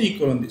టు సౌత్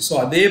ఈక్వల్ ఉంది. సో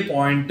అదే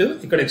పాయింట్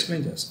ఇక్కడ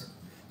ఎక్స్ప్లెయిన్ చేస్తాడు.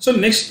 సో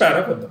నెక్స్ట్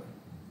పారాకి వద్దాం.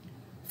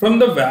 From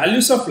the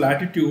values of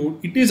latitude,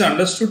 it is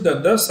understood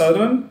that the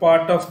southern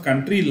part of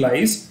country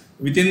lies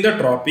within the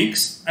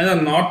tropics and the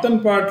northern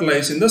part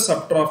lies in the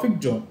subtropic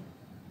zone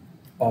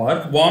or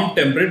warm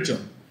temperate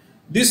zone.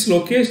 This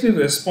location is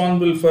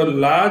responsible for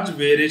large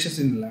variations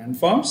in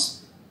landforms,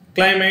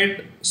 climate,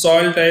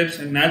 soil types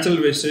and natural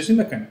vegetation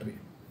in the country.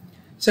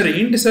 సరే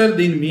ఏంటి sir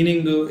దీని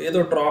meaning? ఏదో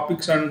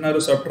tropics అంటున్నారు,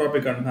 sub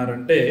trophic అంటున్నారు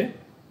అంటే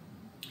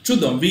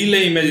చూద్దాం.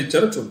 వీళ్ళే image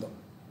ఇచ్చారో చూద్దాం.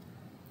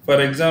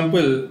 ఫర్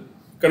ఎగ్జాంపుల్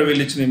ఇక్కడ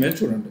వీళ్ళు ఇచ్చిన ఇమేజ్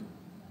చూడండి,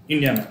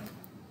 ఇండియా మ్యాప్.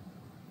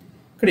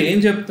 ఇక్కడ ఏం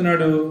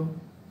చెప్తున్నాడు?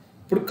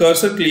 ఇప్పుడు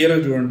కర్సర్ క్లియర్గా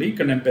చూడండి,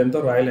 ఇక్కడ నేను పెన్తో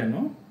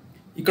రాయలేను.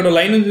 ఇక్కడ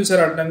లైన్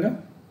చూసారు అడ్డంగా,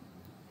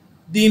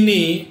 దీన్ని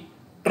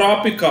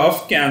ట్రాపిక్ ఆఫ్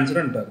క్యాన్సర్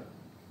అంటారు.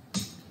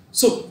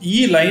 సో ఈ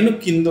లైన్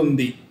కింద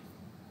ఉంది,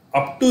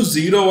 అప్ టు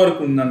 0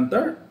 వరకు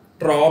ఉందంతా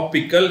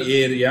ట్రాపికల్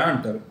ఏరియా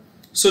అంటారు.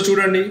 సో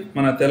చూడండి,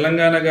 మన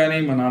తెలంగాణ కానీ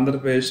మన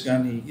ఆంధ్రప్రదేశ్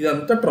కానీ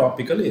ఇదంతా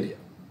ట్రాపికల్ ఏరియా.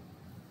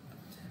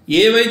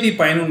 ఏవైతే ఈ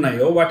పైన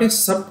ఉన్నాయో వాటిని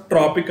సబ్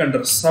ట్రాపిక్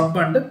అంటారు. సబ్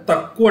అంటే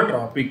తక్కువ,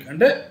 ట్రాపిక్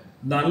అంటే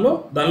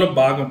దానిలో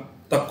భాగం,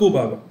 తక్కువ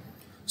భాగం.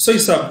 సో ఈ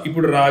సబ్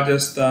ఇప్పుడు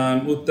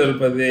రాజస్థాన్,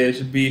 ఉత్తరప్రదేశ్,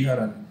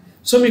 బీహార్ అని.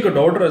 సో మీకు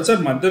డౌట్ రాదు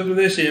సార్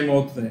మధ్యప్రదేశ్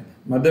ఏమవుతుంది,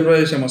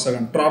 మధ్యప్రదేశ్ ఏమో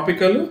సగం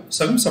ట్రాపికల్,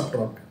 సగం సబ్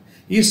ట్రాపికల్.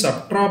 ఈ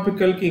సబ్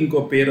ట్రాపికల్కి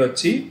ఇంకో పేరు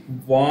వచ్చి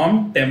వార్మ్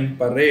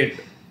టెంపరేట్.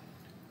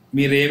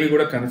 మీరేమి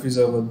కూడా కన్ఫ్యూజ్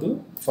అవ్వద్దు.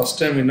 ఫస్ట్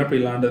టైం విన్నప్పుడు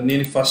ఇలా ఉంటుంది.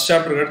 నేను ఫస్ట్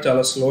చాప్టర్ కూడా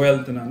చాలా స్లో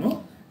వెళ్తున్నాను.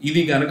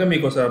 ఇది కనుక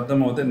మీకు ఒకసారి అర్థం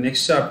అవుతుంది,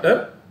 నెక్స్ట్ చాప్టర్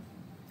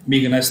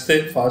మీకు నచ్చితే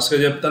ఫాస్ట్గా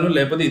చెప్తాను,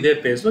 లేకపోతే ఇదే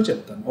పేజ్లో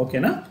చెప్తాను.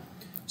 ఓకేనా?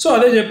 సో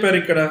అదే చెప్పారు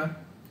ఇక్కడ.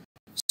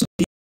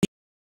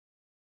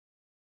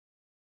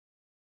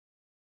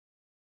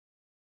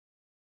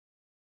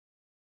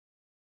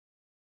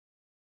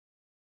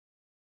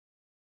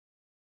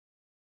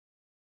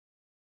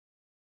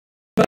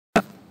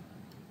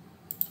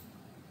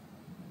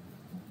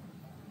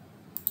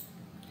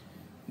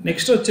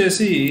 నెక్స్ట్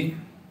వచ్చేసి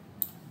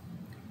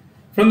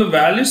from the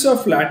values of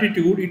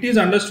latitude it is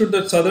understood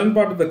that southern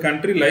part of the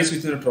country lies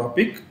within the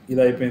tropic.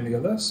 ఇది అయిపోయింది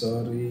కదా,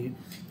 sorry.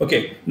 Okay,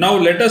 now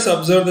let us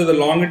observe that the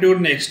longitude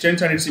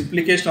extends and its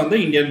implication on the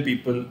Indian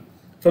people.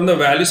 From the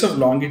values of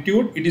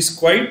longitude it is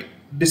quite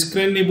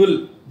discernible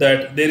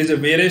that there is a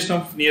variation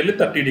of nearly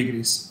 30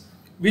 degrees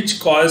which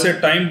causes a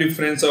time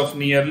difference of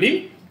nearly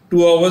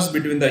 2 hours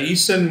between the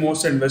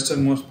easternmost and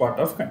westernmost part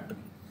of country.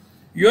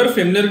 You are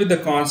familiar with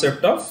the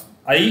concept of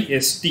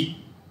IST.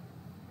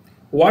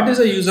 What is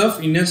the use of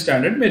Indian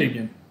Standard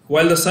Meridian?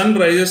 While the sun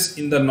rises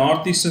in the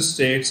northeastern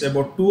states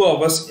about 2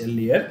 hours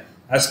earlier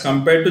as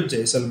compared to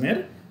Jaisalmer,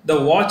 the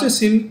watches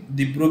in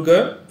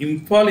Dibrugarh,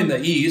 Imphal in the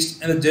east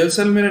and the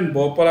Jaisalmer and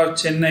Bhopal or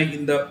Chennai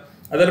in the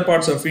other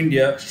parts of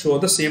India show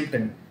the same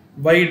time.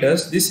 Why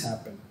does this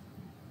happen?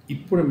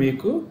 ఇప్పుడు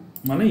మీకు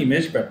మన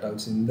image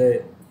పెట్టాల్సిందే.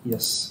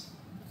 Yes,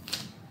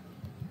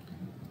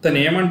 తను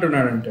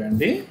ఏమంటున్నాడంటే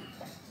అండి,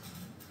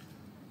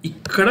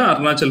 ఇక్కడ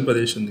అరుణాచల్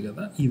ప్రదేశ్ ఉంది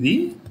కదా, ఇది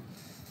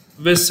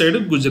వెస్ట్ సైడ్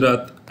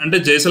గుజరాత్, అంటే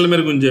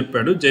జైసల్మేర్ గురించి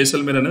చెప్పాడు.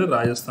 జైసల్మేర్ అనేది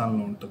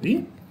రాజస్థాన్లో ఉంటుంది.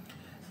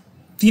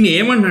 దీని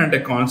ఏమంటాడంటే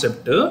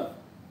కాన్సెప్ట్,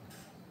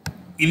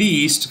 ఇది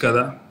ఈస్ట్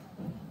కదా,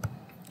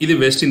 ఇది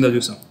వెస్ట్ ఇందా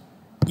చూసాం,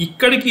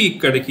 ఇక్కడికి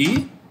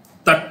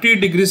 30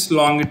 degrees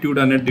లాంగిట్యూడ్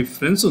అనే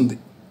డిఫరెన్స్ ఉంది.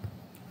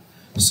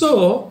 సో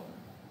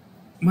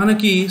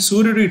మనకి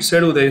సూర్యుడు ఇటు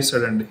side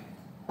ఉదయిస్తాడండి.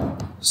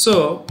 So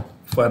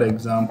for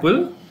example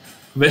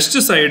west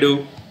side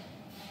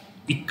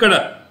ఇక్కడ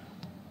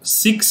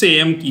 6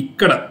 AM-కి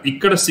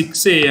ఇక్కడ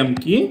 6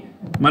 AM-కి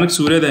మనకి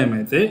సూర్యోదయం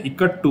అయితే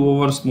ఇక్కడ 2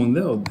 hours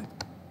ముందే అవుద్ది.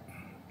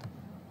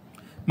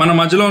 మన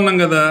మధ్యలో ఉన్నాం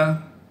కదా,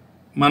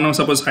 మనం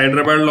సపోజ్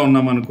హైదరాబాద్లో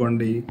ఉన్నాం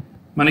అనుకోండి,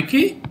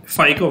 మనకి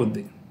 5కి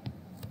అవుద్ది.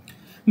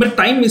 మరి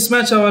టైం మిస్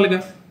మ్యాచ్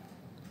అవ్వాలిగా.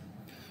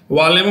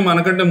 వాళ్ళేమో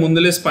మనకంటే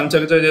ముందులేసి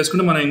పంచగజ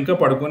చేసుకుంటే మనం ఇంకా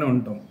పడుకొని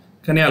ఉంటాం.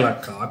 కానీ అలా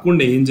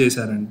కాకుండా ఏం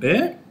చేశారంటే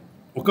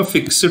ఒక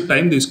ఫిక్స్డ్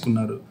టైం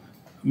తీసుకున్నారు.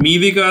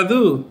 మీది కాదు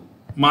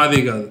మాది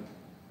కాదు,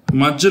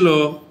 మధ్యలో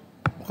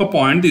ఒక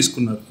పాయింట్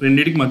తీసుకున్నారు,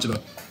 రెండింటికి మధ్యలో.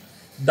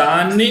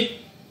 దాన్ని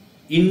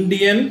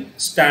ఇండియన్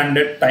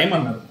స్టాండర్డ్ టైం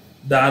అన్నారు.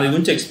 దాని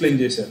గురించి ఎక్స్ప్లెయిన్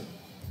చేశారు.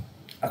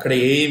 అక్కడ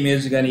ఏ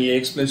ఇమేజ్ కానీ ఏ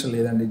ఎక్స్ప్లెనేషన్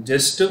లేదండి,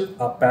 జస్ట్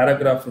ఆ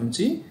పారాగ్రాఫ్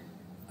నుంచి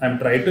I'm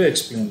try to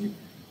explain you.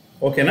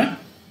 ఓకేనా?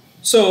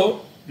 సో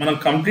మనం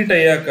కంప్లీట్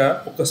అయ్యాక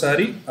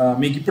ఒక్కసారి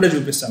మీకు ఇప్పుడే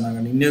చూపిస్తాను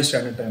కానీ ఇండియన్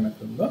స్టాండర్డ్ టైం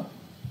ఎక్కడ ఉందో.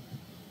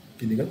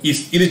 ఇది కదా,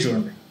 ఇది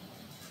చూడండి,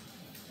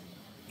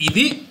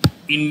 ఇది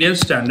ఇండియన్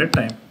స్టాండర్డ్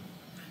టైం.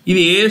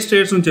 ఇది ఏ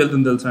స్టేట్స్ నుంచి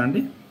వెళ్తుంది తెలుసా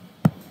అండి?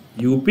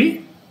 యూపీ,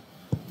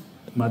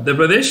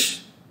 మధ్యప్రదేశ్,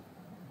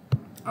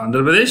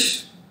 ఆంధ్రప్రదేశ్,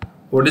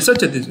 ఒడిశా,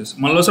 ఛత్తీస్గఢ్.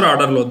 మళ్ళీసారి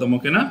ఆర్డర్లో వద్దాం.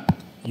 ఓకేనా?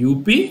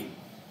 యూపీ,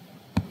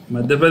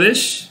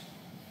 మధ్యప్రదేశ్,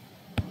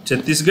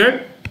 ఛత్తీస్గఢ్,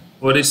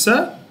 ఒరిస్సా,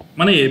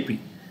 మన ఏపీ.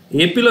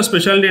 ఏపీలో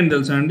స్పెషాలిటీ ఏంటి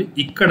తెలుసా అండి?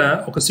 ఇక్కడ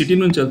ఒక సిటీ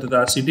నుంచి వెళ్తుంది,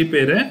 ఆ సిటీ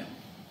పేరే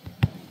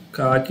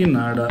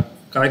కాకినాడ.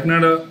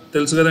 కాకినాడ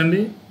తెలుసు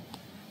కదండి,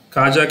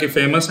 కాజాకి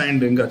ఫేమస్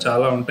అండ్ ఇంకా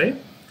చాలా ఉంటాయి.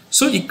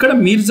 సో ఇక్కడ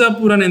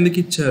మీర్జాపూర్ అని ఎందుకు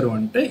ఇచ్చారు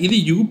అంటే ఇది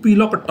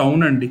యూపీలో ఒక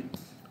టౌన్ అండి,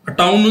 ఆ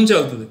టౌన్ నుంచి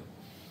వెళ్తుంది.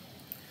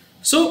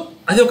 సో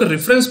అది ఒక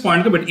రిఫరెన్స్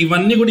పాయింట్. బట్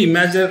ఇవన్నీ కూడా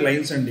ఇమాజినరీ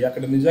లైన్స్ అండి,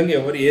 అక్కడ నిజంగా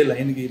ఎవరు ఏ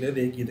లైన్ గీయలేదు,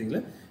 ఏ గీత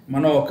గీయలేదు.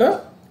 మనం ఒక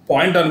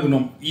పాయింట్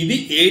అనుకున్నాం. ఇది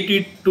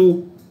 82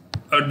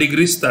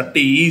 degrees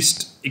 30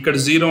 ఈస్ట్. ఇక్కడ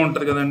 0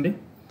 ఉంటుంది కదండి,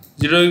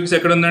 0 degrees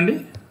ఎక్కడ ఉందండి?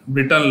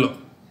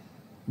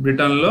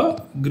 బ్రిటన్లో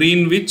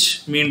గ్రీన్విచ్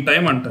మీన్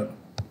టైం అంటారు.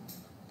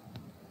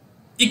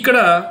 ఇక్కడ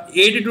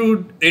 82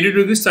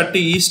 degrees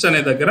 30 ఈస్ట్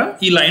అనే దగ్గర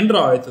ఈ లైన్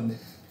డ్రా అవుతుంది.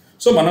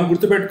 సో మనం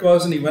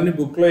గుర్తుపెట్టుకోవాల్సిన ఇవన్నీ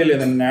బుక్లో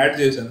లేదని యాడ్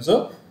చేశాను. సో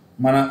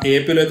మన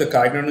ఏపీలో అయితే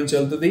కాకినాడ నుంచి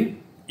వెళ్తుంది,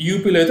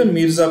 యూపీలో అయితే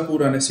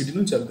మీర్జాపూర్ అనే సిటీ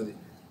నుంచి వెళ్తుంది.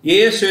 ఏ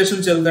స్టేట్స్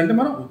నుంచి వెళ్తుంది అంటే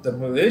మనం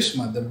ఉత్తరప్రదేశ్,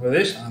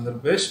 మధ్యప్రదేశ్,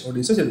 ఆంధ్రప్రదేశ్,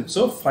 ఒడిశా, ఛత్తీస్గఢ్.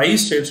 సో 5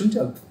 స్టేట్స్ నుంచి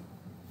వెళ్తుంది.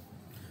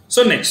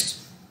 సో నెక్స్ట్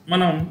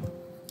మనం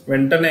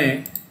వెంటనే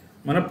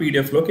మన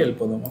పీడిఎఫ్లోకి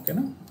వెళ్ళిపోదాం.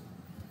 ఓకేనా?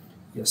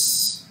 ఎస్,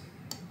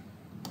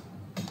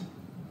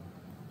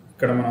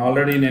 ఇక్కడ మనం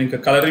ఆల్రెడీ నేను ఇంకా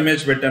కలర్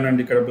ఇమేజ్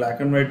పెట్టానండి. ఇక్కడ బ్లాక్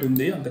అండ్ వైట్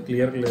ఉంది, అంత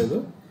క్లియర్ లేదు.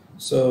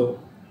 సో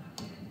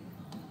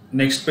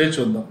నెక్స్ట్ పేజ్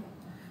చూద్దాం.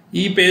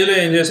 ఈ పేజ్లో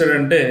ఏం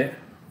చేశాడంటే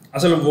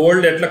అసలు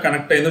వరల్డ్ ఎట్లా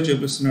కనెక్ట్ అయిందో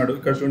చూపిస్తున్నాడు.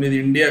 ఇక్కడ చూడండి, ఇది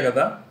ఇండియా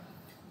కదా,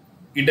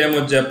 ఇటేమో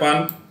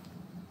జపాన్,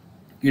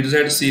 ఇటు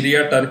సైడ్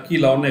సిరియా, టర్కీ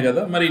ఇలా ఉన్నాయి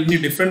కదా. మరి ఇన్ని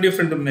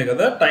డిఫరెంట్ ఉన్నాయి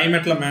కదా, టైం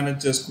ఎట్లా మేనేజ్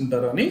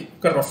చేసుకుంటారు అని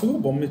ఒక రఫ్గా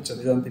బొమ్మ ఇచ్చారు.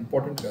 ఇది అంత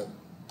ఇంపార్టెంట్ కాదు.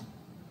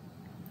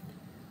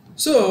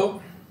 సో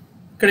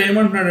ఇక్కడ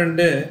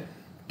ఏమంటున్నాడంటే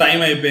టైం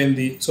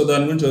అయిపోయింది, సో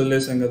దాని గురించి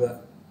వదిలేసాం కదా.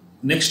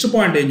 నెక్స్ట్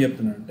పాయింట్ ఏం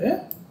చెప్తున్నాడంటే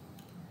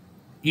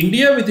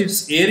India with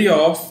its area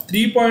of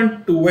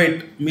 3.28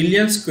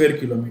 million square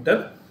kilometer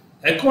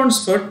accounts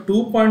for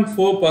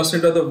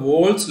 2.4% of the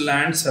world's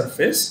land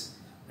surface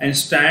and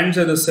stands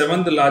as the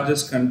 7th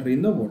largest country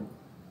in the world.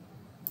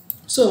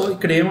 So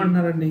ఇక్కడ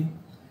ఏమంటున్నారండి,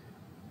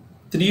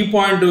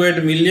 3.28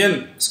 million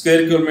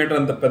square kilometer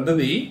అంత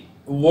పెద్దది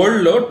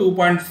వరల్డ్లో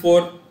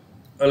 2.4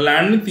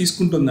 ల్యాండ్ని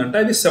తీసుకుంటుందంట.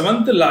 ఇది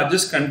 7th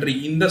largest country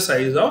in the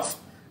size of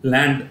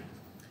land.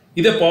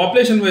 ఇదే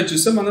population wise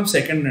చూస్తే మనం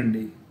second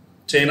అండి,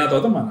 చైనా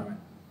తర్వాత మనమే.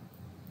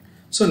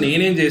 సో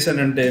నేనేం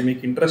చేశానంటే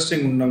మీకు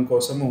ఇంట్రెస్టింగ్ ఉండడం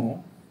కోసము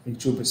మీకు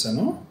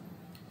చూపిస్తాను.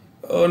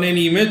 నేను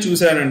ఇమేజ్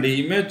చూశానండి.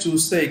 ఇమేజ్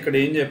చూస్తే ఇక్కడ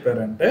ఏం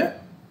చెప్పారంటే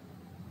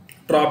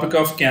ట్రాపిక్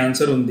ఆఫ్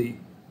క్యాన్సర్ ఉంది.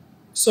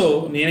 సో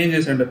నేనేం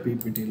చేశానంటే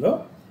పీపీటీలో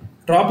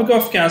ట్రాపిక్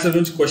ఆఫ్ క్యాన్సర్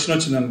గురించి క్వశ్చన్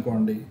వచ్చింది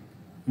అనుకోండి,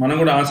 మనం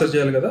కూడా ఆన్సర్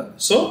చేయాలి కదా.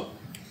 So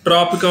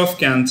trophic of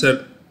cancer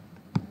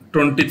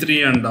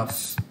 23.5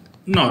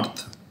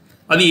 north,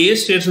 అది ఏ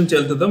స్టేట్స్ నుంచి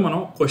వెళ్తుందో మనం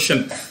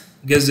క్వశ్చన్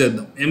గెస్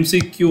చేద్దాం.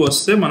 ఎంసీక్యూ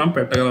వస్తే మనం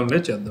పెట్టగలంలే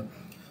చేద్దాం.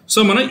 సో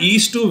మనం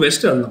ఈస్ట్ టు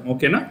వెస్ట్ వెళ్దాం.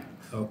 ఓకేనా?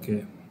 ఓకే,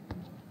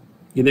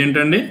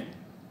 ఇదేంటండి?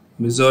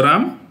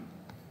 మిజోరాం.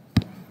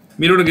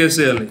 మీరు కూడా గెస్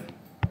చేయాలి.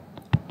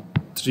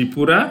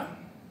 త్రిపుర.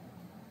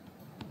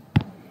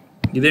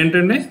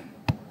 ఇదేంటండి?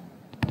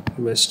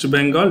 వెస్ట్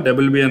బెంగాల్.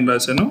 డబుల్ బి అని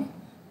రాశాను.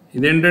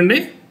 ఇదేంటండి?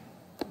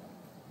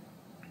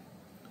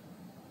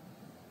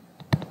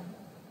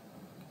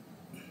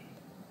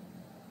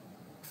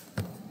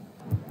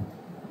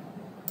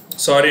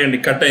 సారీ అండి,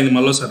 కట్ అయింది,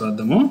 మళ్ళీసారి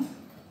రాద్దాము.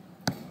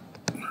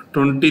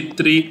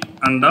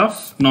 23.5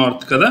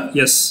 నార్త్ కదా.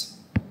 ఎస్,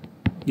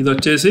 ఇది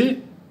వచ్చేసి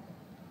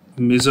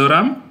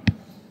మిజోరాం.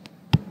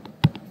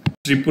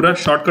 త్రిపుర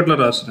షార్ట్కట్లో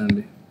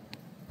రాస్తున్నాండి.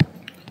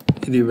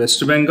 ఇది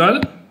వెస్ట్ బెంగాల్.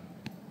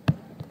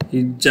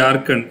 ఇది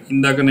జార్ఖండ్.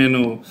 ఇందాక నేను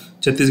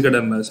ఛత్తీస్గఢ్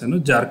అని రాశాను,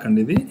 జార్ఖండ్.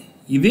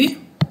 ఇది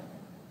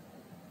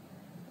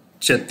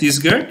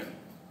ఛత్తీస్గఢ్.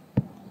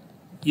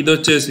 ఇది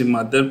వచ్చేసి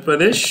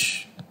మధ్యప్రదేశ్.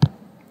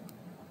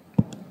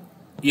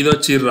 ఇది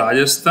వచ్చి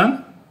రాజస్థాన్.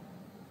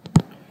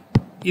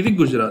 ఇది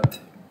గుజరాత్.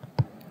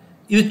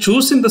 ఇది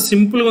చూసి ఇంత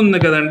సింపుల్గా ఉంది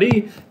కదండి.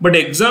 బట్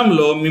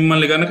ఎగ్జామ్లో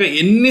మిమ్మల్ని కనుక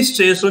ఎన్ని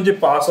స్టేట్స్ నుంచి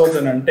పాస్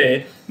అవుతానంటే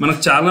మనకు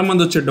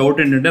చాలామంది వచ్చే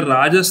డౌట్ ఏంటంటే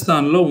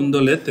రాజస్థాన్లో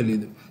ఉందో లేదో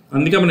తెలియదు.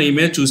 అందుకే మనం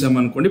ఇమేజ్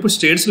చూసామనుకోండి, ఇప్పుడు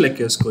states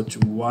లెక్కేసుకోవచ్చు.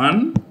 1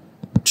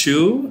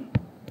 2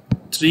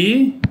 3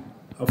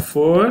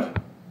 4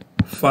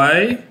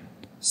 5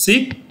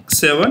 6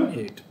 7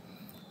 8.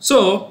 So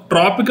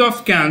trophic of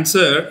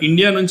cancer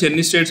India నుంచి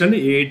ఎన్ని స్టేట్స్ అండి?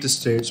 8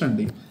 స్టేట్స్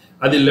అండి.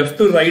 అది left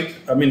to right,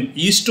 I mean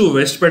east to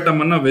west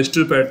పెట్టమన్నా west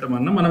to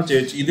పెట్టమన్నా మనం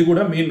చేయొచ్చు. ఇది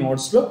కూడా మీ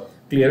నోట్స్లో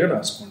క్లియర్గా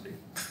రాసుకోండి.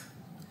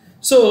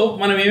 సో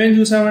మనం ఏమేమి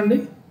చూసామండి?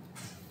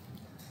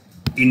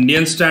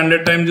 ఇండియన్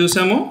స్టాండర్డ్ టైం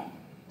చూసాము.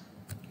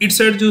 ఇటు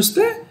సైడ్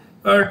చూస్తే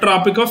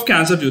ట్రాపిక్ ఆఫ్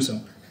క్యాన్సర్ చూసాం.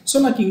 సో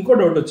నాకు ఇంకో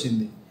డౌట్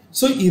వచ్చింది.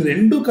 సో ఈ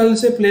రెండు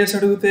కలిసే ప్లేస్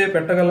అడిగితే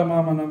పెట్టగలమా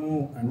మనము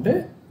అంటే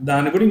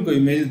దాన్ని కూడా ఇంకో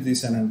ఇమేజ్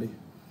తీసానండి.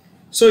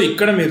 సో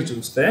ఇక్కడ మీరు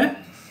చూస్తే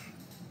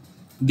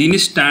దీని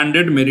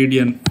standard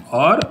meridian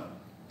are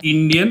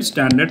Indian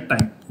standard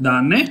time,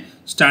 దాన్నే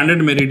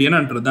స్టాండర్డ్ మెరిడియన్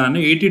అంటారు. దాన్ని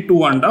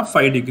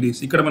 82.5 degrees.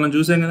 ఇక్కడ మనం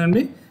చూసాం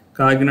కదండి,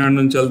 కాకినాడ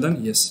నుంచి వెళ్తాం.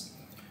 ఎస్,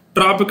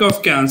 ట్రాపిక్ ఆఫ్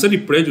క్యాన్సర్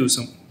ఇప్పుడే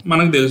చూసాం,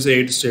 మనకు తెలుసు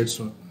 8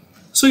 స్టేట్స్లో.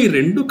 సో ఈ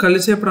రెండు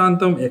కలిసే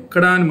ప్రాంతం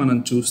ఎక్కడ అని మనం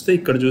చూస్తే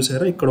ఇక్కడ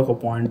చూసారా, ఇక్కడ ఒక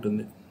పాయింట్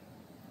ఉంది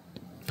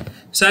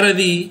సార్.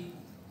 అది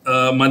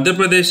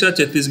మధ్యప్రదేశ్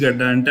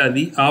ఛత్తీస్గఢ్ అంటే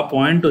అది ఆ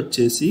పాయింట్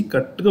వచ్చేసి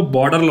కరెక్ట్గా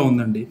బార్డర్లో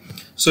ఉందండి.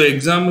 సో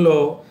ఎగ్జామ్లో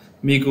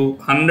మీకు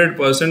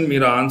 100%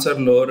 మీరు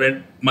ఆన్సర్లో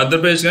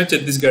మధ్యప్రదేశ్ కానీ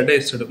ఛత్తీస్గఢ్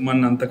ఇస్తాడు,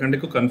 మన అంతకంటే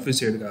ఎక్కువ కన్ఫ్యూజ్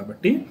చేయడు.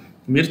 కాబట్టి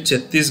మీరు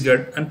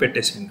ఛత్తీస్గఢ్ అని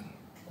పెట్టేసేయండి.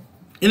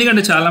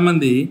 ఎందుకంటే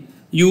చాలామంది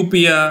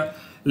యూపీయా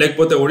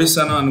లేకపోతే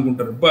ఒడిస్సానో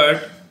అనుకుంటారు.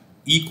 బట్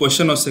ఈ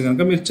క్వశ్చన్ వస్తే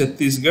కనుక మీరు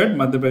ఛత్తీస్గఢ్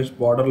మధ్యప్రదేశ్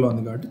బార్డర్లో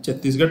ఉంది కాబట్టి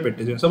ఛత్తీస్గఢ్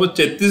పెట్టేసేయండి. సపోజ్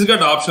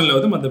ఛత్తీస్గఢ్ ఆప్షన్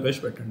లేకపోతే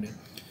మధ్యప్రదేశ్ పెట్టండి.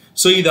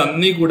 సో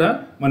ఇదన్నీ కూడా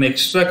మనం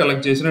ఎక్స్ట్రా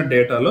కలెక్ట్ చేసిన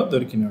డేటాలో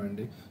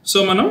దొరికినవండి. సో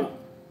మనం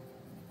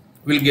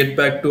will get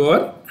back to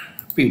our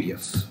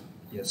PDF.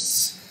 Yes,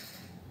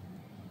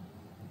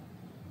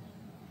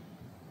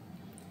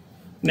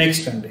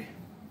 next అండి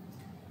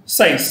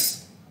సైజ్.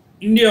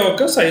 ఇండియా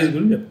యొక్క సైజ్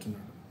గురించి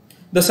చెప్తున్నాడు.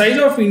 The size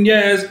of India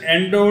has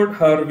endowed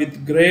her with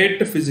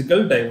great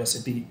physical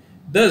diversity.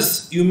 Thus,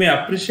 you may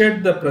appreciate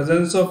the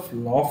presence of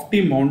lofty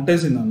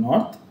mountains in the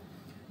north,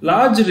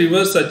 large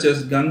rivers such as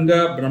Ganga,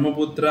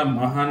 Brahmaputra,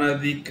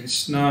 Mahanadi,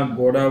 Krishna,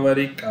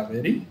 Godavari,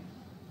 Kaveri,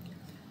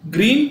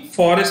 green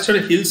forested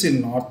hills in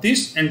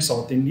northeast and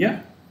south India,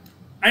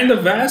 and the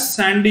vast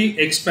sandy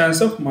expanse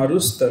of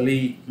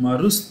Marustali.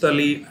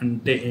 Marustali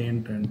ante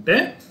entante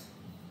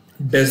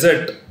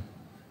desert.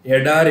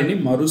 ఎడారిని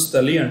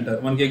మరుస్థలి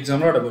అంటారు. మనకి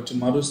ఎగ్జామ్లో అడగవచ్చు.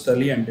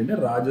 మరుస్థలి అంటే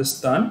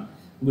రాజస్థాన్,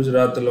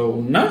 గుజరాత్లో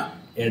ఉన్న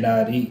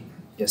ఎడారి.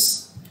 Yes.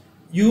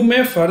 You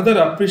may further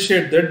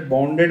appreciate that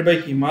bounded by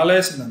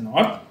Himalayas in the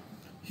north,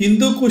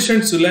 Hindu Kush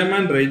and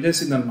Suleiman ranges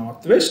in the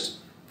northwest,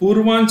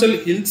 Purvanchal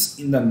hills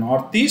in the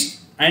northeast,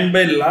 and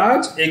by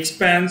large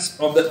expanse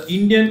of the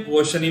Indian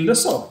Ocean in the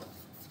south.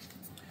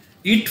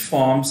 It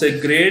forms a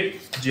great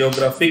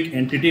geographic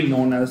entity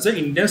known as the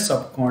Indian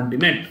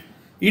subcontinent.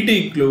 It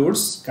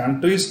includes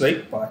countries like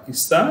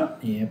Pakistan,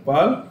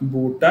 Nepal,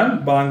 Bhutan,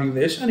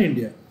 Bangladesh and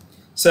India.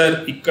 Sir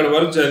ఇక్కడ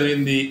వరకు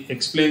చదివింది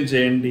explain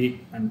చేయండి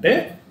అంటే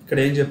ఇక్కడ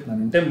ఏం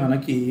చెప్తున్నానంటే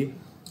మనకి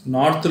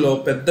నార్త్లో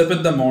పెద్ద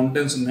పెద్ద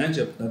మౌంటైన్స్ ఉన్నాయని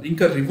చెప్తున్నారు.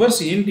 ఇంకా రివర్స్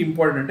ఏంటి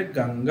ఇంపార్టెంట్ అంటే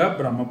గంగా,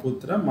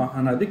 బ్రహ్మపుత్ర,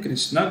 మహానది,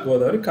 కృష్ణ,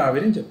 గోదావరి,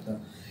 కావేరి అని చెప్తారు.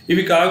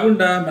 ఇవి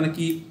కాకుండా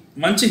మనకి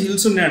మంచి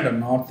హిల్స్ ఉన్నాయంట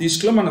నార్త్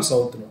ఈస్ట్లో, మన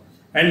సౌత్లో.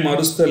 అండ్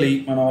మరుస్థలి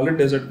మనం ఆల్రెడీ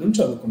డెజర్ట్ గురించి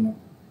చదువుకున్నాం.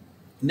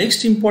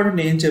 నెక్స్ట్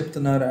ఇంపార్టెంట్ ఏం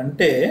చెప్తున్నారు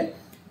అంటే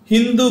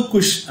హిందూ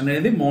కుష్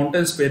అనేది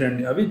మౌంటైన్స్ పేరు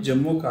అండి. అవి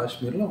జమ్మూ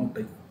కాశ్మీర్లో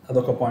ఉంటాయి,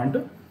 అదొక point.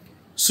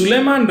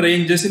 Suleman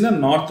ranges in the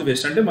north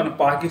west అంటే మన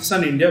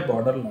పాకిస్తాన్ ఇండియా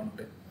బార్డర్లో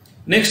ఉంటాయి.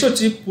 నెక్స్ట్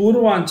వచ్చి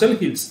పూర్వాంచల్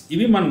హిల్స్,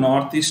 ఇవి మన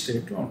నార్త్ ఈస్ట్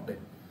స్టేట్లో ఉంటాయి.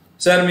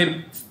 సార్ మీరు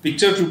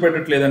పిక్చర్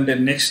చూపెట్టట్లేదంటే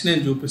నెక్స్ట్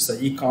నేను చూపిస్తాను,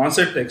 ఈ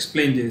కాన్సెప్ట్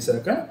ఎక్స్ప్లెయిన్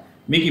చేశాక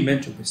మీకు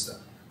ఇమేజ్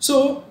చూపిస్తాను. సో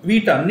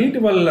వీటన్నిటి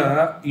వల్ల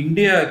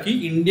ఇండియాకి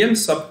ఇండియన్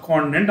సబ్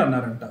కాంటినెంట్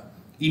అన్నారంట.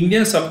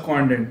 ఇండియన్ సబ్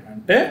కాంటినెంట్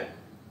అంటే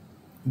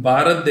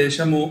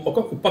భారతదేశము ఒక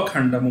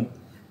ఉపఖండము.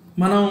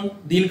 మనం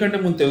దీనికంటే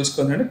ముందు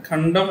తెలుసుకోవాలంటే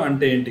ఖండం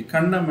అంటే ఏంటి,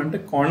 ఖండం అంటే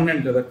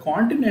కాంటినెంట్ కదా,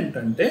 కాంటినెంట్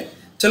అంటే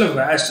చాలా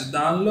వ్యాస్ట్,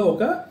 దానిలో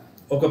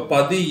ఒక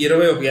 10,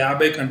 20,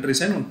 50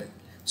 కంట్రీస్ అని ఉంటాయి.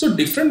 సో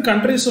డిఫరెంట్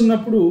కంట్రీస్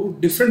ఉన్నప్పుడు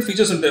డిఫరెంట్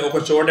ఫీచర్స్ ఉంటాయి. ఒక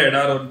చోట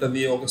ఎడారి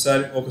ఉంటుంది,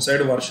 ఒక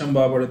సైడ్ వర్షం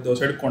బాగుపడుతుంది, ఒక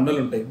సైడ్ కొండలు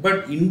ఉంటాయి. బట్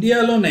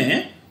ఇండియాలోనే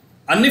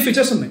అన్ని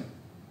ఫీచర్స్ ఉన్నాయి.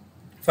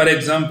 ఫర్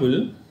ఎగ్జాంపుల్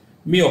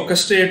మీ ఒక్క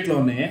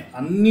స్టేట్లోనే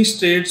అన్ని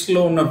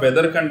స్టేట్స్లో ఉన్న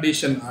వెదర్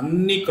కండిషన్,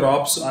 అన్ని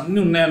క్రాప్స్ అన్నీ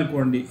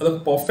ఉన్నాయనుకోండి, అదొక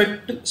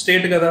పర్ఫెక్ట్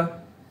స్టేట్ కదా.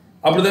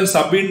 అప్పుడు దాన్ని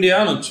సబ్ ఇండియా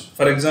అనొచ్చు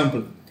ఫర్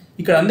ఎగ్జాంపుల్.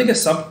 ఇక్కడ అందుకే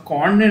సబ్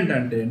కాంటినెంట్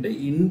అంటే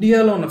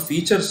ఇండియాలో ఉన్న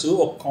ఫీచర్స్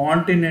ఒక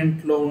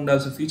కాంటినెంట్లో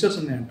ఉండాల్సిన ఫీచర్స్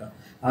ఉన్నాయంట.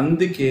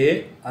 అందుకే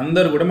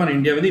అందరు కూడా మన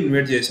ఇండియా మీద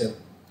ఇన్వైట్ చేశారు.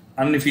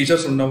 అన్ని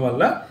ఫీచర్స్ ఉండడం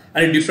వల్ల,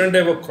 అన్ని డిఫరెంట్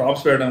టైప్ ఆఫ్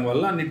క్రాప్స్ వేయడం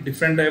వల్ల, అన్ని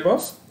డిఫరెంట్ టైప్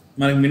ఆఫ్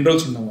మనకి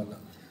మినరల్స్ ఉండడం వల్ల.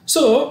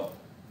 సో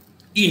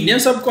ఈ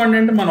ఇండియన్ సబ్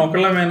కాంటినెంట్ మన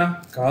ఒకళ్ళమైనా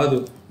కాదు,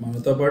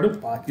 మనతో పాటు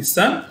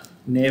పాకిస్తాన్,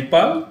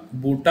 నేపాల్,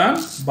 భూటాన్,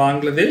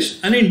 బంగ్లాదేశ్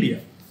అండ్ ఇండియా.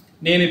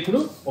 నేను ఇప్పుడు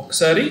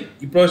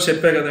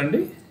చెప్పా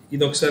కదండి,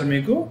 ఇది ఒకసారి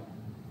మీకు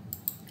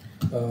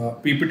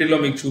పీపీటీలో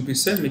మీకు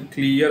చూపిస్తే మీకు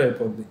క్లియర్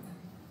అయిపోద్ది.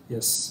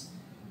 ఎస్,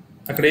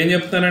 అక్కడ ఏం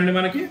చెప్తానండి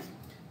మనకి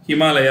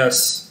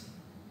హిమాలయాస్.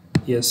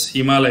 ఎస్,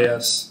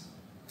 హిమాలయాస్.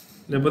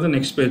 లేకపోతే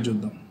నెక్స్ట్ పేజ్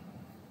చూద్దాం,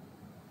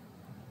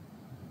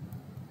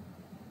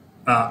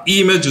 ఈ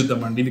ఇమేజ్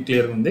చూద్దామండి, ఇది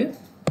క్లియర్గా ఉంది.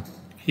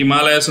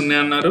 హిమాలయాస్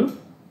ఉన్నాయన్నారు,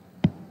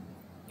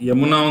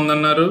 యమున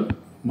ఉందన్నారు,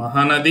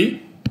 మహానది,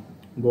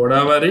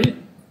 గోదావరి,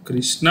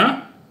 కృష్ణ,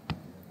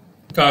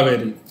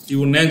 కావేరి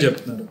ఇవి ఉన్నాయని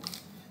చెప్తున్నారు.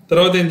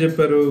 తర్వాత ఏం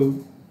చెప్పారు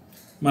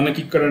మనకి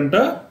ఇక్కడంట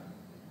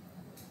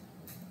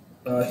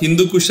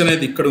హిందూ కుష్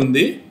అనేది ఇక్కడ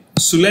ఉంది,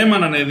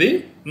 సులేమాన్ అనేది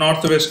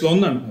నార్త్ వెస్ట్లో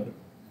ఉంది అంటున్నారు.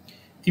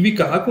 ఇవి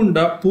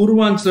కాకుండా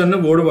పూర్వాంచల్ అన్న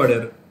వర్డ్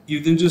వాడారు.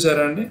 ఇది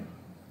చూసారా అండి,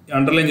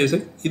 అండర్లైన్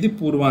చేశారు. ఇది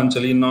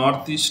పూర్వాంచల్, ఈ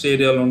నార్త్ ఈస్ట్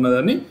ఏరియాలో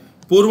ఉన్నదని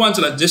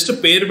పూర్వాంచల్ జస్ట్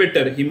పేరు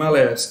పెట్టారు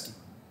హిమాలయాస్కి.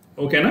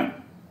 ఓకేనా.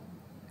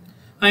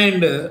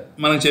 అండ్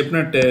మనకు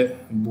చెప్పినట్టే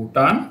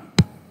భూటాన్,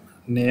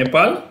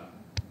 నేపాల్,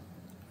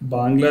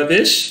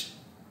 బంగ్లాదేశ్,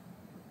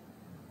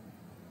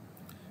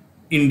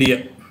 ఇండియా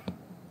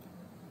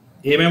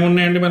ఏమేమి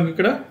ఉన్నాయండి మనకి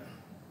ఇక్కడ,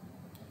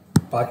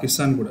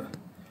 పాకిస్తాన్ కూడా.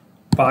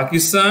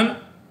 పాకిస్తాన్,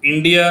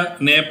 ఇండియా,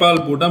 నేపాల్,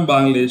 భూటాన్,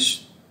 బంగ్లాదేశ్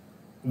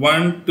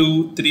 1, 2,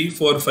 3,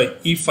 4, 5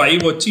 ఈ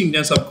 5 వచ్చి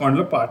ఇండియన్ సబ్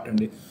కాంటినెంట్లో పార్ట్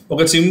అండి.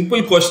 ఒక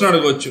సింపుల్ క్వశ్చన్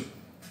అడగవచ్చు,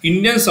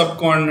 ఇండియన్ సబ్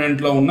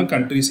కాంటినెంట్లో ఉన్న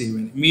కంట్రీస్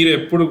ఏమని. మీరు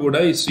ఎప్పుడు కూడా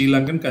ఈ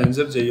శ్రీలంకని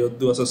కన్సిడర్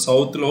చేయొద్దు, అసలు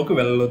సౌత్లోకి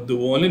వెళ్ళొద్దు,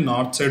 ఓన్లీ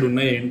నార్త్ సైడ్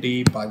ఉన్నాయి. ఏంటి,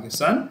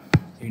 పాకిస్తాన్,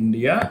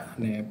 ఇండియా,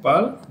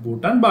 నేపాల్,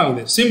 భూటాన్,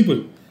 బంగ్లాదేశ్.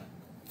 సింపుల్,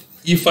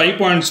 ఈ 5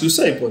 పాయింట్స్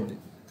చూస్తే అయిపోద్ది.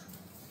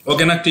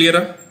 ఓకేనా,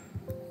 క్లియరా.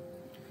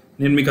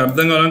 నేను మీకు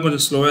అర్థం కావాలని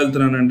కొంచెం స్లో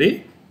వెళ్తున్నానండి,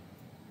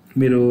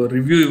 మీరు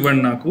రివ్యూ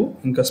ఇవ్వండి నాకు,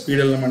 ఇంకా స్పీడ్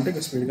వెళ్ళమంటే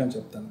ఇంకా స్పీడ్గా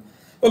చెప్తాను.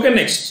 ఓకే,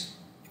 నెక్స్ట్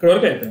ఇక్కడ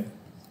వరకు అయిపోయింది.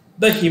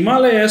 The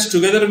Himalayas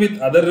together with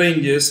other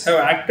ranges have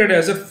acted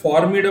as a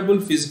formidable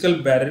physical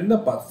barrier in the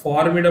past.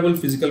 Formidable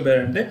physical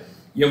barrier అంటే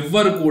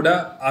ఎవ్వరు కూడా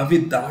అవి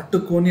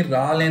దాటుకొని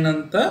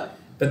రాలేనంత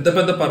పెద్ద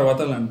పెద్ద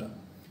పర్వతాలు అంట.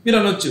 మీరు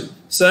అనొచ్చు,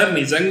 సార్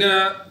నిజంగా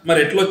మరి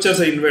ఎట్లా వచ్చారు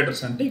సార్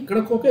ఇన్వేటర్స్ అంటే, ఇక్కడ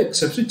ఒక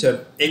ఎక్సెప్షన్ ఇచ్చారు.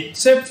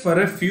 Except for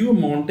a few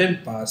mountain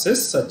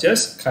passes such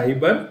as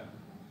Khyber,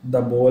 the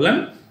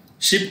Bolan,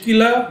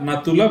 Shipki La,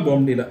 Nathula,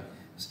 బొమ్డిలా.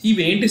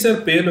 ఇవేంటి సార్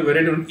పేర్లు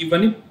వెరైటీ,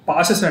 ఇవన్నీ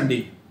పాసెస్ అండి.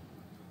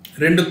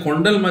 2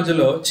 కొండల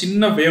మధ్యలో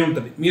చిన్న వే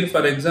ఉంటుంది. మీరు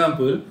ఫర్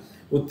ఎగ్జాంపుల్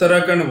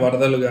ఉత్తరాఖండ్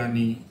వరదలు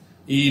కానీ,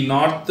 ఈ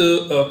నార్త్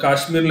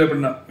కాశ్మీర్లో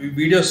ఎప్పుడన్నా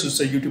వీడియోస్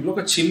చూస్తే యూట్యూబ్లో,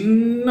 ఒక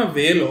చిన్న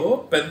వేలో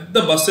పెద్ద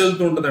బస్సు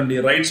వెళ్తూ ఉంటుందండి.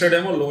 రైట్ సైడ్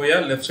ఏమో లోయ,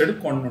 లెఫ్ట్ సైడ్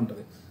కొండ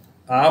ఉంటుంది.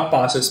 ఆ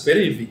పాసెస్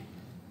పేరు ఇవి,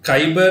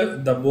 ఖైబర్,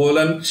 ద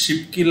బోలన్,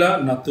 షిప్కిలా,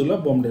 నతులా,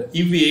 బొమ్డిలా.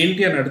 ఇవి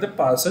ఏంటి అని అడిగితే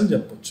పాస్ అని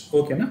చెప్పొచ్చు.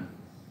 ఓకేనా.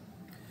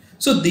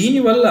 సో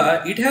దీనివల్ల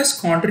it has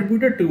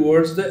contributed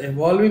towards the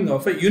evolving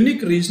of a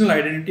unique regional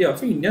identity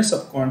of India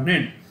sub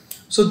continent.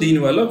 So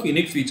దీనివల్ల ఒక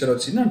యూనిక్ ఫీచర్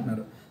వచ్చింది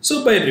అంటున్నారు. So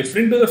by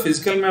referring to the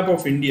physical map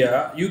of India,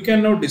 you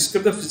can now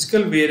describe the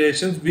physical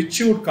variations which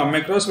you would come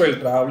across while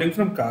travelling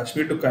from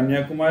Kashmir to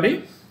Kanyakumari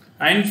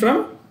and from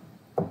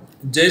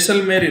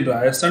Jaisalmer in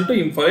Rajasthan to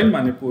Imphal in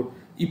Manipur.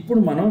 ఇప్పుడు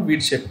మనం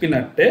వీటి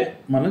చెప్పినట్టే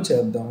మనం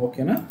చేద్దాం.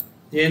 ఓకేనా.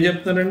 ఏం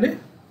చెప్తున్నారండి,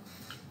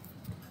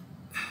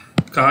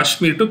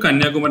 కాశ్మీర్ టు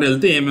కన్యాకుమారి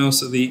వెళ్తే ఏమేమి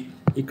వస్తుంది,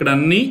 ఇక్కడ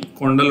అన్ని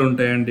కొండలు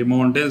ఉంటాయండి,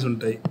 మౌంటైన్స్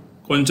ఉంటాయి.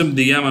 కొంచెం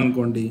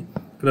దిగామనుకోండి,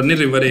 ఇక్కడ అన్ని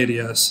రివర్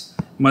ఏరియాస్.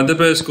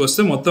 మధ్యప్రదేశ్కి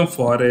వస్తే మొత్తం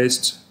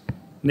forest.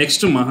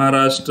 Next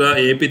Maharashtra,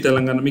 AP,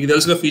 Telangana మీకు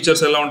తెలుసుగా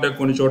ఫీచర్స్ ఎలా ఉంటాయి,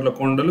 కొన్ని చోట్ల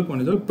కొండలు,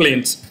 కొన్ని చోట్ల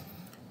ప్లెయిన్స్.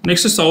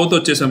 నెక్స్ట్ సౌత్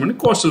వచ్చేసామండి,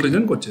 కోస్టల్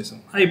రీజన్కి వచ్చేసాం,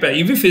 అయిపోయి.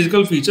 ఇవి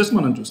ఫిజికల్ ఫీచర్స్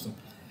మనం చూస్తాం.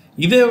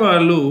 ఇదే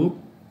వాళ్ళు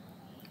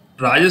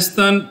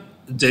రాజస్థాన్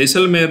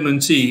జైసల్మేర్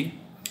నుంచి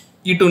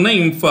ఇటు ఉన్న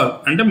ఇంఫాల్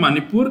అంటే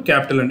మణిపూర్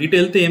క్యాపిటల్ అండి, ఇటు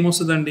వెళ్తే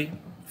ఏమొస్తుందండి,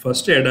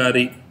 ఫస్ట్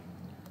ఎడారి,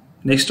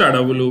 నెక్స్ట్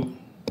అడవులు,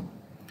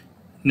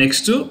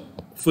 నెక్స్ట్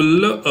ఫుల్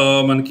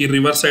మనకి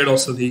రివర్ సైడ్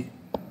వస్తుంది,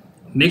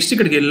 నెక్స్ట్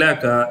ఇక్కడికి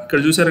వెళ్ళాక ఇక్కడ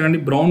చూసారు కండి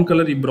బ్రౌన్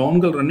కలర్, ఈ బ్రౌన్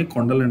కలర్ అన్ని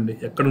కొండలండి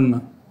ఎక్కడున్నా.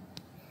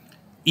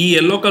 ఈ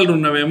ఎల్లో కలర్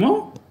ఉన్నవేమో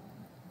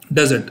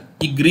డెజర్ట్,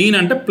 ఈ గ్రీన్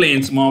అంటే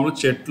ప్లేన్స్ మామూలు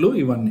చెట్లు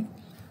ఇవన్నీ.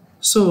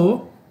 సో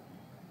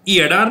ఈ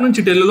ఎడారి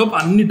నుంచి ఢిల్లీలోపు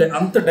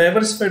అంత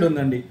డైవర్సిఫైడ్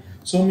ఉందండి.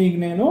 సో మీకు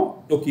నేను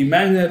ఒక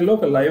ఇమాజినరీలో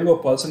ఒక లైవ్ ఒక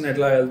పర్సన్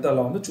ఎట్లా వెళ్తే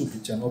అలా ఉందో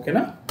చూపించాను.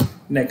 ఓకేనా.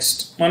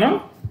 నెక్స్ట్ మనం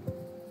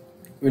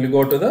will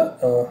go to the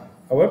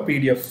hour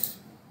PDF.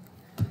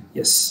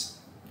 Yes,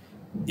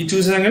 ఇది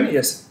చూసాం కానీ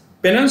yes,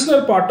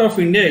 peninsular part of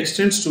India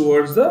extends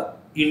towards the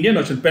Indian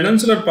ocean.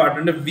 Peninsular part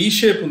అంటే వి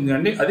షేప్ ఉంది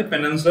అండి, అది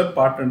పెనిన్సులర్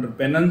పార్ట్ అంటారు.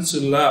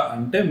 పెనిన్సులా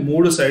అంటే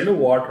 3 సైడ్లు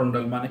వాటర్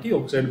ఉండాలి మనకి.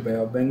 ఒక side bay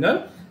of Bengal,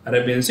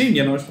 Arabian sea,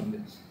 Indian ocean ఉంది.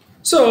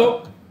 సో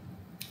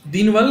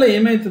దీనివల్ల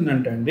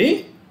ఏమవుతుందంటే అండి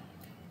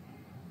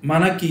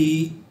మనకి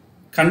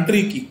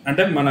కంట్రీకి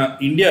అంటే మన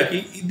ఇండియాకి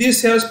this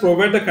has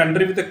provide the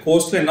country with a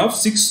Coast line of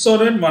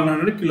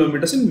 6,100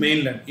 kilometers in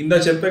main land. ఇందా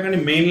చెప్పా కానీ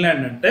మెయిన్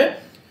ల్యాండ్ అంటే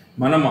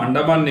మనం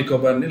అండమాన్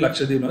నికోబార్ని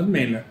లక్షద్వీప్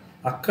మెయిన్ ల్యాండ్,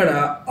 అక్కడ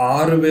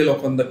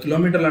 6,100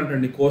 kilometers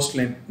అంటండి కోస్ట్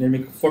లైన్. నేను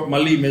మీకు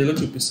మళ్ళీ ఇమేజ్లో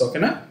చూపిస్తాను.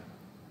 ఓకేనా.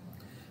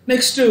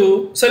 నెక్స్ట్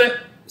సరే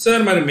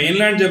సార్ మరి మెయిన్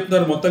ల్యాండ్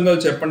చెప్తున్నారు మొత్తం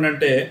కలిసి చెప్పండి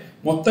అంటే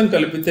మొత్తం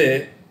కలిపితే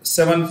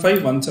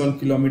 7,517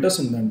 kilometers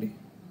ఉందండి.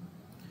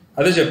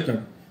 అదే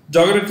చెప్తున్నాడు.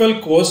 Geographical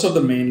coast of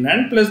the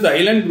mainland plus the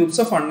island groups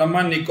of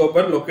Andaman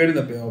Nicobar located in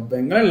the Bay of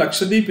Bengal and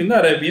Lakshadweep in the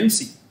Arabian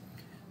Sea.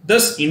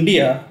 Thus,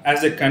 India as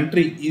a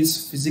country is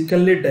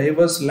physically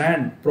diverse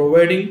land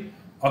providing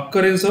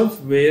occurrence of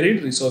varied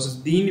resources.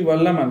 దీని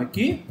వల్ల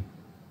మనకి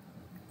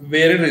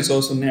varied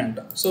resource ఉన్నాయంట.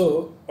 So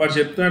వాడు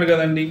చెప్తున్నాడు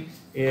కదండి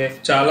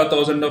చాలా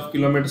 1000 of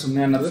kilometers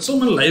ఉన్నాయన్నారు. So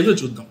మనం లైవ్లో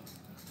చూద్దాం.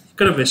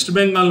 ఇక్కడ వెస్ట్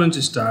బెంగాల్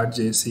నుంచి స్టార్ట్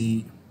చేసి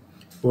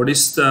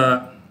ఒడిస్సా,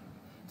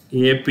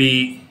 ఏపీ,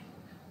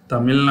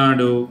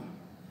 తమిళనాడు,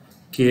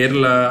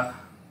 కేరళ,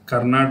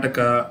 కర్ణాటక,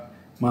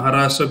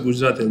 మహారాష్ట్ర,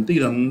 గుజరాత్ వెళ్తే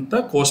ఇదంతా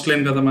కోస్ట్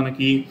లైన్ కదా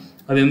మనకి.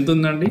 అది ఎంత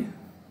ఉందండి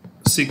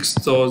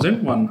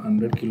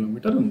 6,100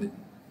 kilometers ఉంది.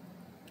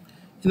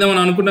 ఇది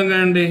మనం అనుకుంటాం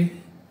కదండి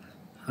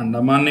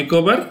అండమాన్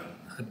నికోబార్,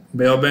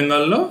 బే ఆఫ్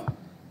బెంగాల్లో,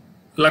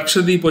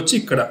 లక్షద్వీప్ వచ్చి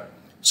ఇక్కడ.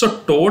 సో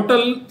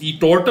ఈ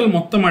టోటల్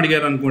మొత్తం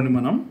అడిగారు అనుకోండి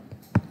మనం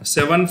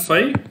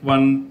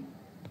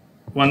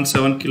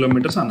 7,517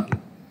 kilometers అనాలి.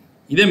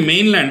 ఇదే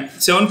మెయిన్ ల్యాండ్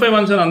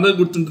 7,517 అందరికి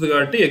గుర్తుంటుంది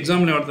కాబట్టి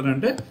ఎగ్జామ్లో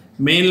ఏమవుతారంటే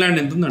మెయిన్ ల్యాండ్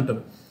ఎంత ఉంది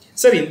అంటారు.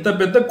 సార్ ఇంత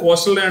పెద్ద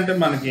కోస్టల్ లైన్ అంటే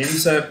మనకి ఏంటి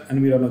సార్ అని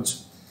మీరు అనొచ్చు.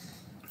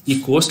 ఈ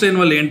కోస్ట్ లైన్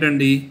వల్ల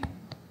ఏంటండి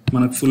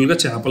మనకు ఫుల్గా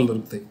చేపలు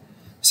దొరుకుతాయి.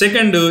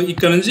 సెకండ్,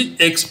 ఇక్కడ నుంచి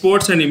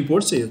ఎక్స్పోర్ట్స్ అండ్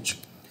ఇంపోర్ట్స్ చేయొచ్చు.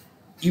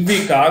 ఇవి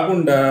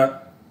కాకుండా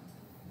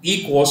ఈ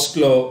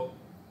కోస్ట్లో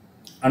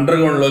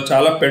అండర్గ్రౌండ్లో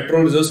చాలా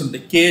పెట్రోల్ రిజర్వ్స్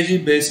ఉంటాయి. కేజీ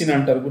బేసిన్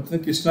అంటారు,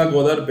 గుర్తుంది, కృష్ణా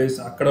గోదావరి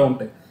బేసిన్ అక్కడ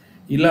ఉంటాయి.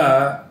 ఇలా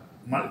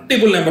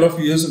మల్టిపుల్ నెంబర్ ఆఫ్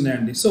యూజెస్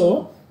ఉన్నాయండి. సో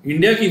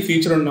ఇండియాకి ఈ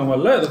ఫీచర్ ఉండడం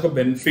వల్ల అదొక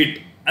బెనిఫిట్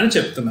అని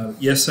చెప్తున్నారు.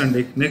 ఎస్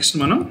అండి. నెక్స్ట్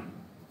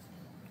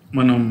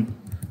మనం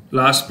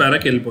లాస్ట్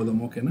పారాకి వెళ్ళిపోదాం.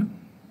 ఓకేనా.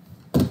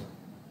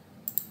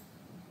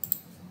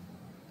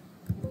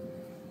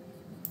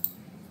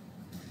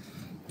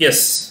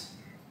 Yes,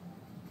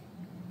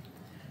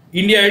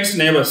 India it's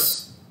neighbors.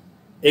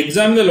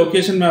 Examine the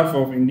location map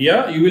of India.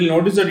 You will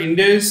notice that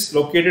India is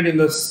located in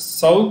the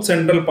south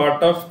central part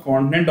of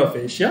continent of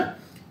Asia,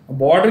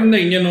 bordering the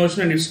Indian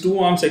Ocean and its two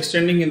arms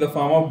extending in the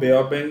form of Bay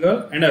of Bengal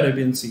and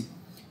Arabian Sea.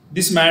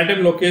 This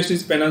maritime location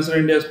is peninsular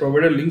India has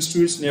provided links to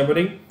its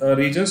neighboring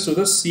regions to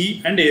the sea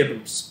and air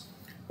routes.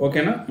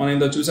 ఓకేనా. మనం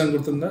ఇంత చూసాను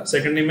గుర్తుందా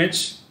second image.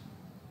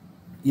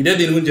 ఇదే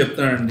దీని గురించి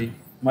చెప్తానండి.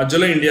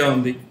 మధ్యలో ఇండియా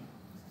ఉంది,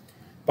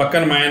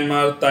 పక్కన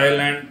మయన్మార్,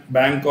 థాయిలాండ్,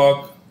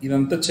 బ్యాంకాక్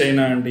ఇదంతా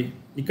చైనా అండి.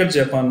 ఇక్కడ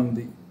జపాన్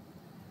ఉంది,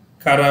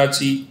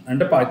 కరాచీ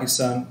అంటే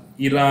పాకిస్తాన్,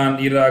 ఇరాన్,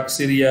 ఇరాక్,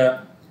 సిరియా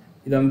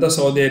ఇదంతా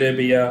సౌదీ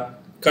అరేబియా.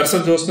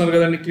 కర్సర్ చూస్తున్నారు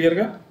కదండి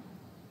క్లియర్గా,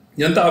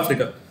 ఇదంతా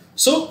ఆఫ్రికా.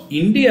 సో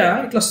ఇండియా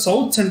ఇట్లా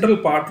సౌత్ సెంట్రల్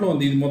పార్ట్లో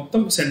ఉంది. ఇది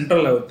మొత్తం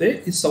సెంట్రల్ అయితే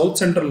ఇది సౌత్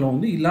సెంట్రల్లో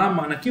ఉంది. ఇలా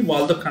మనకి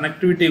వాళ్ళతో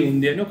కనెక్టివిటీ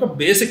ఉంది అని ఒక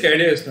బేసిక్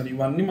ఐడియా ఇస్తున్నారు.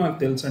 ఇవన్నీ మనకు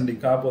తెలుసండి.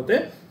 కాకపోతే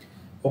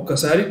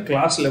ఒక్కసారి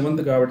క్లాస్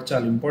 11th కాబట్టి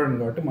చాలా ఇంపార్టెంట్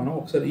కాబట్టి మనం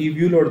ఒకసారి ఈ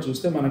వ్యూలో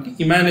చూస్తే మనకి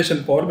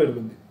ఇమాజినేషన్ పవర్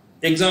పెరుగుతుంది.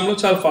 ఎగ్జామ్లో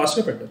చాలా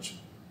ఫాస్ట్గా పెట్టచ్చు.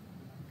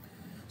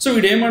 So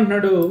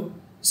వీడేమంటున్నాడు,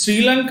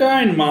 Sri Lanka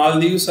and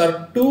Maldives are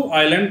 2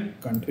 island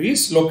countries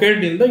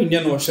located in the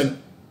Indian Ocean.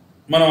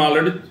 మనం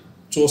ఆల్రెడీ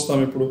చూస్తాం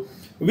ఇప్పుడు.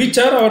 విచ్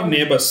ఆర్ అవర్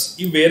నేబర్స్,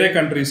 ఇవి వేరే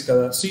కంట్రీస్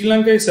కదా.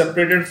 Sri Lanka is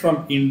separated from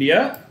India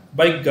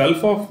by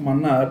Gulf of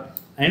Mannar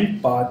and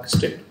park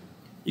state.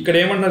 ఇక్కడ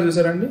ఏమంటున్నారు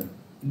చూసారండి,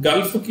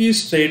 గల్ఫ్కి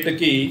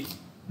స్ట్రేట్కి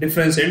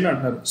డిఫరెన్స్ ఏంటి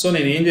అంటున్నారు. సో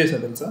నేను ఏం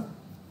చేశాను తెలుసా,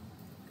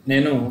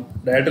 నేను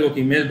డైరెక్ట్గా ఒక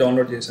ఇమేజ్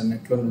డౌన్లోడ్ చేశాను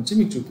నెట్లో నుంచి,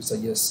 మీకు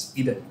చూపిస్తాను. ఎస్,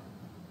 ఇదే.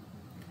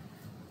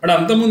 అక్కడ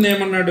అంతకుముందు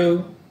ఏమన్నాడు,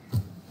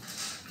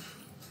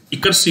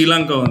 ఇక్కడ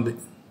శ్రీలంక ఉంది,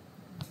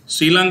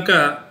 శ్రీలంక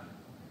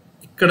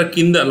ఇక్కడ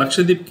కింద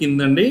లక్షద్వీప్ కింద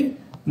అండి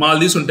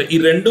మాల్దీవ్స్ ఉంటాయి. ఈ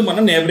రెండు మన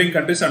నేబరింగ్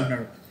కంట్రీస్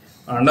అంటున్నాడు.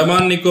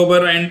 అండమాన్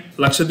నికోబార్ అండ్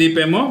లక్షద్వీప్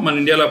ఏమో మన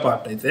ఇండియాలో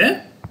పార్ట్ అయితే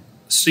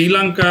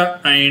శ్రీలంక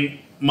అండ్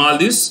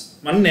మాల్దీవ్స్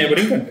మన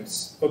నేబరింగ్ కంట్రీస్.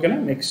 ఓకేనా.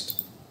 నెక్స్ట్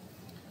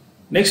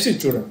ఇది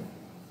చూడండి.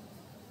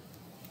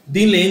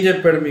 దీనిలో ఏం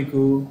చెప్పాడు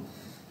మీకు,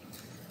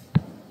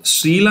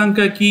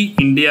 శ్రీలంకకి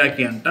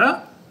ఇండియాకి అంట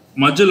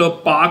మధ్యలో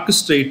పాక్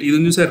స్ట్రైట్ ఇది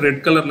ఉంది సార్,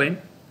 రెడ్ కలర్ లైన్,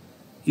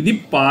 ఇది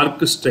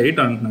పార్క్ స్ట్రైట్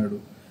అంటున్నాడు,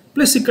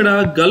 ప్లస్ ఇక్కడ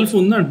గల్ఫ్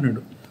ఉంది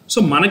అంటున్నాడు. సో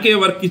మనకే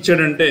వర్క్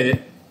ఇచ్చాడంటే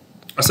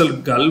అసలు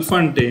గల్ఫ్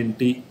అంటే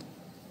ఏంటి,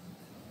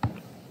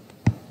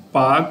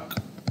 పార్క్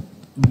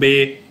బే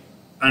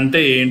అంటే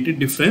ఏంటి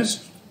డిఫరెన్స్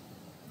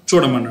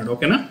చూడమన్నాడు.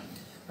 ఓకేనా.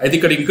 అయితే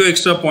ఇక్కడ ఇంకో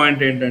ఎక్స్ట్రా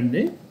పాయింట్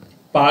ఏంటంటే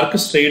పార్క్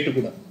స్ట్రైట్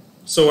కూడా.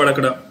 సో వాడు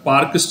అక్కడ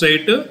పార్క్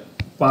స్ట్రైట్,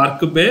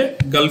 పార్క్ బే,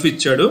 గల్ఫ్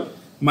ఇచ్చాడు.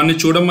 మన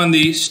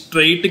చూడమంది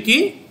స్ట్రైట్కి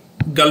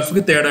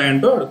గల్ఫ్కి తేడా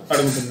ఏంటో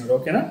అడుగుతున్నాడు.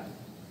 ఓకేనా.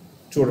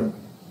 చూడండి,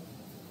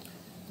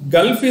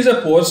 Gulf is a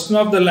portion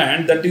of the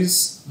land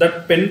that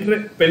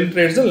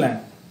penetrates the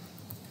land.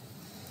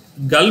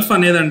 Gulf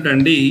అనేది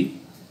అంటండి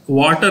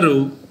వాటరు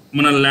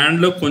మన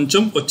ల్యాండ్లో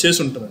కొంచెం వచ్చేసి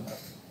ఉంటుందంట.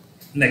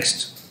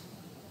 Next,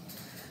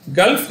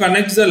 Gulf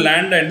connects the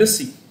land and the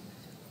see.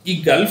 ఈ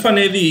గల్ఫ్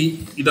అనేది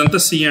ఇదంతా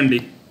సీ అండి,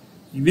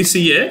 ఇది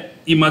సీఏ,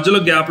 ఈ మధ్యలో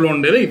గ్యాప్లో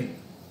ఉండేది ఇది.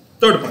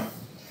 Third point,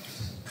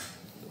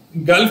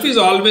 Gulf is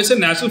always a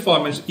natural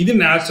formation, ఇది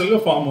న్యాచురల్గా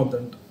ఫామ్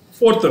అవుతుందంట.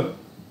 Fourth,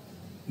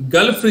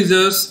 Gulf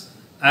reserves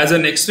as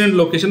an excellent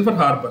location for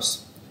harbours.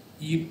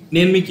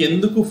 నేను మీకు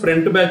ఎందుకు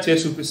ఫ్రంట్ బ్యాక్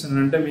చేసి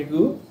చూపిస్తున్నానంటే మీకు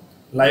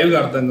లైవ్గా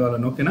అర్థం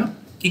కావాలని. ఓకేనా.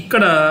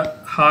 ఇక్కడ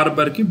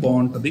హార్బర్కి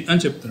బాగుంటుంది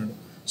అని చెప్తున్నాడు.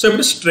 సో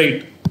ఇప్పుడు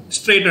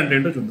స్ట్రైట్ అంటే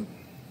ఏంటో చూద్దాం.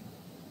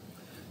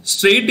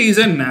 Straight is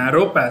a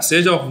narrow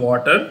passage of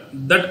water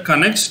that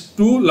connects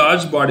two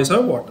large bodies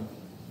of water.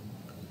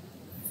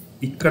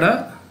 ఇక్కడ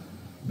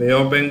బే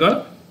ఆఫ్ బెంగాల్,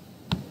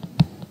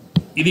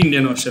 ఇది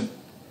ఇండియన్ ఓషన్.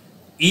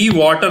 ఈ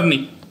వాటర్ని,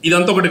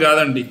 ఇదంతా ఒకటి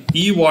కాదండి,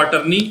 ఈ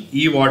వాటర్ని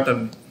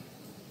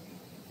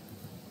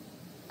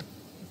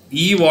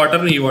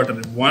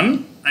 1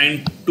 and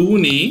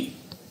 2ని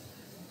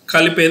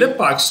కలిపేదే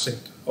పార్క్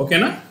స్ట్రైట్.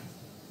 ఓకేనా.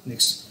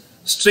 Next,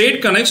 straight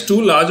connects two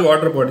large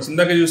water bodies.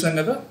 ఇందాక చూసాం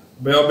కదా,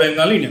 బే of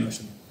Bengal, Indian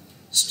ocean.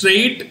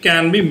 Straight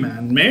can be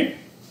man made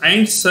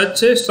and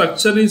such a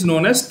structure is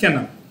known as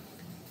canal.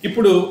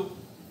 ఇప్పుడు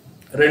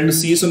 2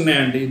 సీస్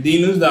ఉన్నాయండి,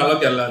 దీని నుంచి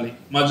దానిలోకి వెళ్ళాలి,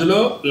 మధ్యలో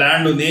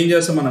ల్యాండ్ ఉంది, ఏం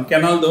చేస్తాం మనం,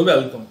 కెనాల్తో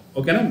వెళ్తాం.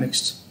 ఓకేనా.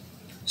 Next,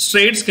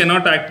 Strides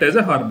cannot act as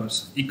a harbours.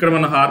 ఇక్కడ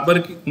మన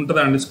హార్బర్కి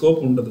ఉంటుందా అండి, స్కోప్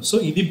ఉండదు. సో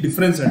ఇది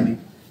డిఫరెన్స్ అండి.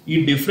 ఈ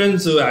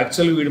డిఫరెన్స్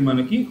యాక్చువల్గా వీడు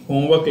మనకి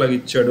హోంవర్క్ లాగా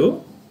ఇచ్చాడు.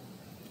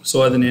 సో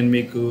అది నేను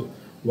మీకు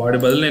వాడి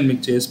బదులు నేను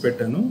మీకు చేసి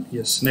పెట్టాను.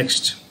 ఎస్.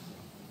 నెక్స్ట్,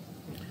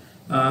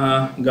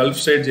 గల్ఫ్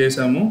స్ట్రైట్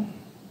చేసాము.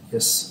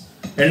 Yes,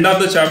 end of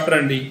the chapter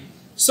అండి.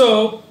 సో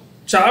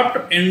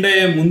చాప్టర్ ఎండ్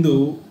అయ్యే ముందు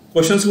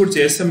క్వశ్చన్స్ కూడా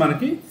చేస్తే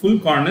మనకి ఫుల్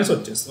కాన్ఫిడెన్స్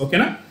వచ్చేస్తుంది.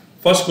 ఓకేనా.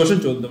 ఫస్ట్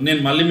క్వశ్చన్ చూద్దాం.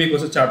 నేను మళ్ళీ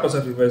మీకోసం చాప్టర్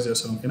సార్ రివైజ్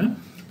చేస్తాను. ఓకేనా.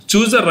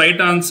 Choose the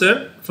right answer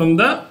from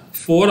the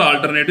 4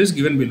 alternatives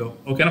given below.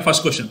 ఓకేనా.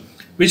 First question,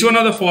 which one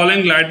of the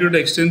following latitude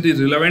extent is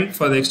relevant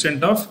for the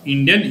extent of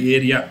Indian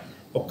area.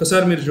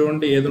 ఒక్కసారి మీరు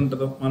చూడండి ఏది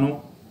ఉంటుందో. మనం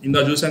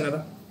ఇందా చూసాం కదా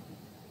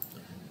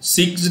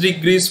 6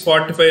 degrees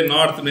 45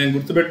 నార్త్, నేను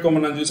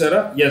గుర్తుపెట్టుకోమన్నాను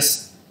చూసారా. ఎస్,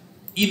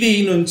 ఇది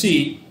నుంచి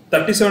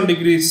 37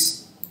 degrees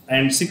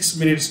and 6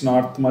 minutes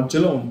నార్త్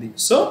మధ్యలో ఉంది.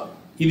 సో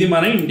ఇది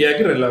మన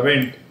ఇండియాకి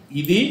రిలవెంట్.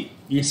 ఇది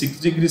ఈ 6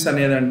 degrees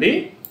అనేదండి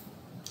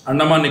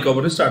అండమాన్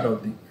నికోబార్ స్టార్ట్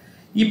అవుతుంది.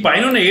 ఈ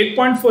పైన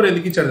 8.4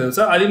 ఎందుకు ఇచ్చాడు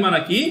తెలుసా, అది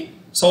మనకి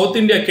సౌత్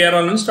ఇండియా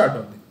కేరళ నుంచి స్టార్ట్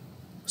అవుతుంది.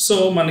 సో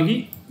మనకి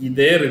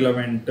ఇదే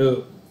రిలవెంట్.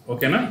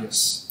 ఓకేనా.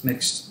 ఎస్.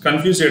 నెక్స్ట్,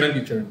 కన్ఫ్యూజ్ చేయడానికి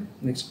ఇచ్చాడండి.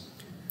 Next,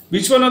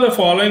 which one of the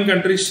following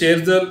countries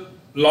shares the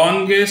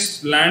longest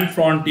land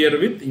frontier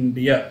with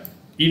India.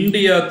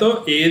 ఇండియాతో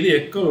ఏది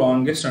ఎక్కువ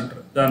లాంగెస్ట్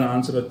అంటారు, దాని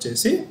ఆన్సర్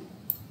వచ్చేసి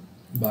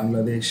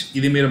బంగ్లాదేశ్.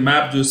 ఇది మీరు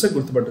మ్యాప్ చూస్తే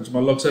గుర్తుపట్టచ్చు.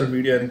 మళ్ళీ ఒకసారి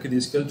వీడియో వెనక్కి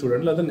తీసుకెళ్ళి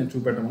చూడండి, లేదా నేను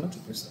చూపెట్టమని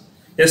చూపిస్తాను.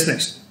 Yes.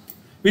 Next,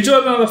 which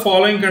one of the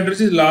following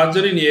countries is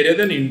larger in area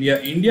then India.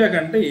 India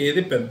కంటే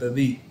ఏది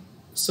పెద్దది.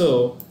 సో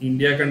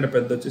ఇండియా కంటే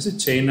పెద్ద వచ్చేసి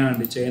చైనా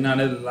అండి. చైనా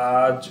అనేది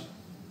లార్జ్,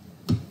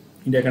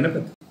 ఇండియా కంటే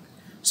పెద్ద.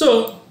 So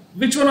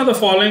which one of the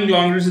following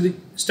language ఇది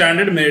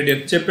స్టాండర్డ్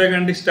మెరిడియన్.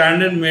 చెప్పాకండి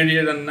స్టాండర్డ్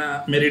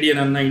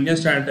మెరిడియన్ అన్న ఇండియన్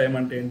స్టాండర్డ్ టైం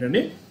అంటే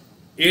ఏంటండి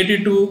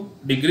 82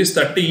 degrees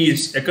 30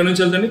 ఈస్ట్. ఎక్కడి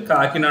నుంచి వెళ్తుంది,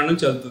 కాకినాడ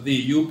నుంచి వెళ్తుంది,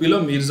 యూపీలో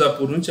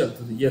మీర్జాపూర్ నుంచి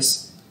వెళ్తుంది. ఎస్.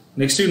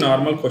 నెక్స్ట్, ఇవి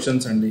నార్మల్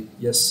క్వశ్చన్స్ అండి.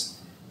 ఎస్.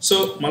 సో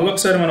మళ్ళీ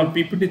ఒకసారి మనం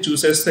పీపీటీ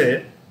చూసేస్తే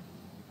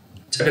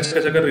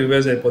చక్క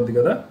రివైజ్ అయిపోద్ది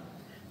కదా.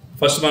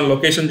 ఫస్ట్ మనం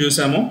లొకేషన్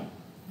చూసాము,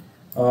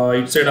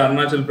 ఇటు సైడ్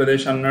అరుణాచల్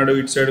ప్రదేశ్ అన్నాడు,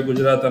 ఇటు సైడ్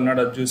గుజరాత్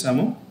అన్నాడు, అది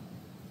చూసాము.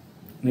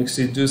 నెక్స్ట్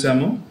ఇది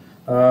చూసాము,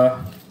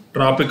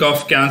 trophic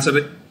of cancer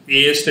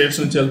A states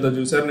నుంచి వెళ్తా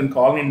చూసారు. నేను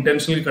కాల్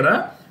ఇంటెన్షనల్ ఇక్కడ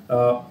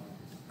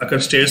అక్కడ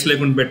స్టేట్స్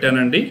లేకుండా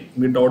పెట్టానండి,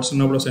 మీరు డౌట్స్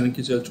ఉన్నప్పుడు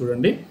వెనక్కి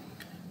చూడండి.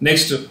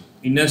 నెక్స్ట్,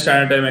 ఇండియన్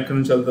స్టాండర్డ్ టైం ఎక్కడి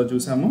నుంచి వెళ్తా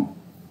చూసాము.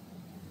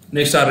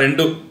 నెక్స్ట్, ఆ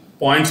 2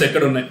 పాయింట్స్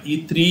ఎక్కడ ఉన్నాయి, ఈ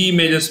 3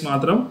 ఇమేజెస్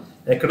మాత్రం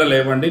ఎక్కడ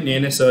లేవండి,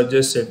 నేనే సర్చ్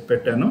చేసి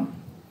పెట్టాను.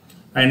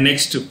 అండ్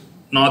నెక్స్ట్,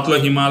 నార్త్లో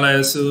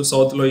హిమాలయస్,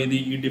 సౌత్లో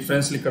ఇది, ఈ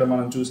డిఫరెన్స్లు ఇక్కడ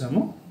మనం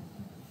చూసాము.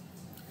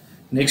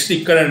 నెక్స్ట్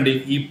ఇక్కడండి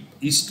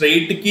ఈ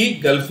స్ట్రైట్కి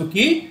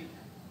గల్ఫ్కి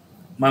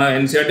మన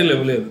ఎన్సీఆర్టీ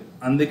లేదు,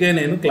 అందుకే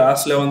నేను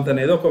క్లాస్ 11th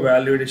అనేది ఒక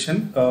వాల్యుయేషన్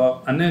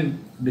అని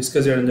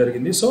డిస్కస్ చేయడం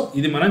జరిగింది. సో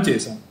ఇది మనం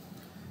చేసాం.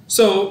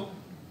 సో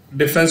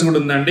డిఫరెన్స్ కూడా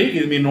ఉందండి,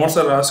 ఇది మీ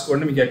నోట్స్లో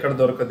రాసుకోండి, మీకు ఎక్కడ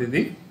దొరకదు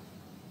ఇది.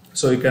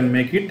 So you can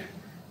make it.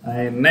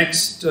 And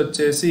next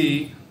వచ్చేసి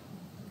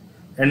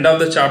ఎండ్ ఆఫ్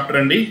ద చాప్టర్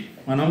అండి.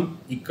 మనం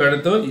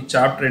ఇక్కడితో ఈ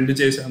చాప్టర్ ఎండ్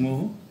చేసాము.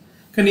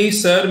 కానీ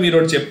సార్ మీరు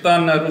ఒకటి చెప్తా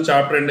అన్నారు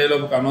చాప్టర్ ఎండేలో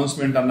ఒక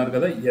అనౌన్స్మెంట్ అన్నారు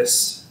కదా. ఎస్,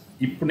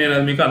 ఇప్పుడు నేను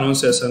అది మీకు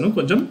అనౌన్స్ చేశాను,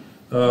 కొంచెం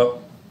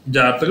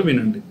జాగ్రత్తగా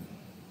వినండి.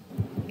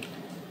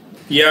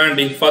 యా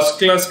అండి, ఫస్ట్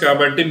క్లాస్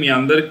కాబట్టి మీ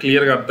అందరికి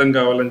క్లియర్గా అర్థం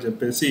కావాలని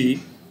చెప్పేసి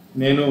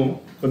నేను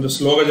కొంచెం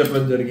స్లోగా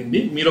చెప్పడం జరిగింది.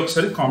 మీరు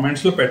ఒకసారి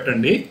కామెంట్స్లో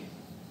పెట్టండి,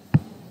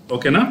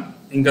 ఓకేనా?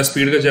 ఇంకా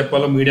స్పీడ్గా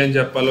చెప్పాలో మీడియం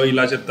చెప్పాలో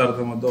ఇలా చెప్తే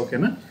అర్థమవుద్దు,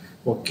 ఓకేనా?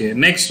 ఓకే,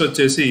 నెక్స్ట్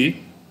వచ్చేసి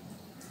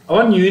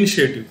అవర్ న్యూ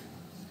ఇనిషియేటివ్.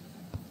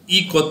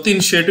 ఈ కొత్త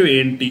ఇనిషియేటివ్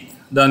ఏంటి,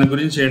 దాని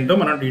గురించి ఏంటో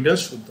మనం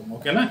డీటెయిల్స్ చూద్దాం,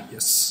 ఓకేనా?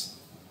 ఎస్,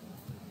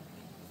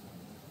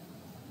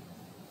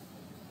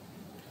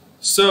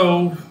 సో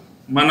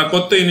మన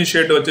కొత్త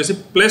ఇనిషియేటివ్ వచ్చేసి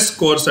ప్లస్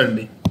కోర్స్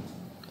అండి.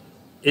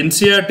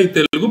 NCERT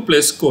Telugu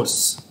plus course.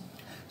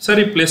 Sir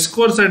ఈ ప్లస్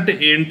కోర్స్ అంటే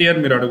ఏంటి అని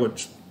మీరు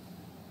అడగొచ్చు.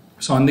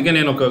 సో అందుకే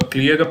నేను ఒక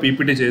క్లియర్గా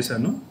పీపీటీ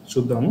చేశాను,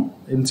 చూద్దాము.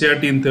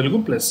 NCERT in Telugu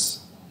plus.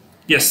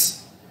 Yes,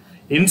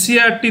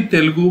 NCERT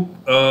Telugu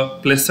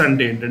plus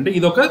అంటే ఏంటంటే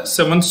ఇది ఒక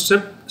 7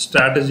 స్టెప్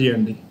స్ట్రాటజీ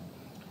అండి.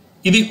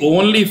 ఇది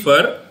only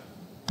for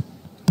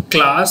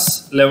class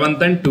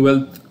 11th and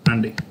 12th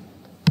అండి,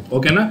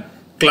 ఓకేనా?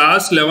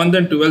 Class 11th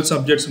and 12th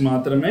subjects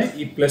మాత్రమే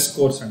ఈ ప్లస్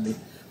కోర్స్ అండి.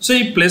 సో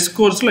ఈ ప్లస్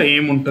కోర్స్లో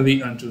ఏముంటుంది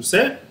అని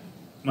చూస్తే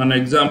మన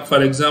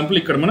ఫర్ ఎగ్జాంపుల్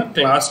ఇక్కడ మనం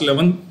క్లాస్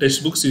 11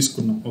 టెక్స్ట్ బుక్స్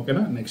తీసుకున్నాం,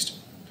 ఓకేనా? నెక్స్ట్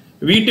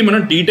వీటిని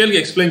మనం డీటెయిల్గా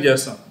ఎక్స్ప్లెయిన్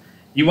చేస్తాం.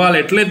 ఇవాళ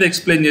ఎట్లయితే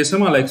ఎక్స్ప్లెయిన్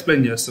చేస్తామో అలా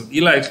ఎక్స్ప్లెయిన్ చేస్తాం.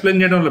 ఇలా ఎక్స్ప్లెయిన్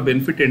చేయడం వల్ల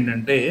బెనిఫిట్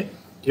ఏంటంటే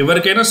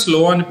ఎవరికైనా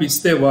స్లో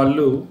అనిపిస్తే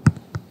వాళ్ళు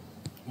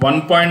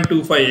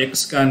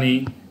 1.25x కానీ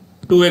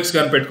 2x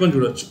కానీ పెట్టుకొని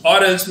చూడొచ్చు.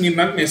 ఆర్ ఎల్స్ మీరు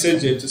నాకు మెసేజ్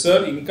చేయొచ్చు,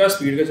 సార్ ఇంకా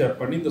స్పీడ్గా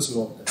చెప్పండి, ఇంత స్లో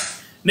అవుతుంది.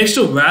 Next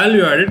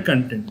value added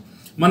content.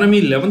 మనం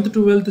ఈ 11th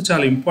 12th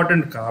చాలా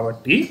ఇంపార్టెంట్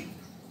కాబట్టి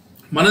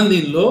మనం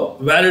దీనిలో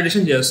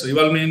వాల్యుడేషన్ చేస్తాం.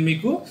 ఇవాళ నేను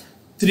మీకు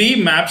 3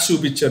 మ్యాప్స్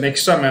చూపించాను,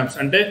 ఎక్స్ట్రా మ్యాప్స్.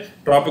 అంటే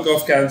trophic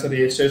of cancer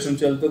A states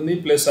నుంచి వెళ్తుంది,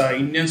 ప్లస్ ఆ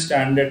ఇండియన్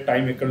స్టాండర్డ్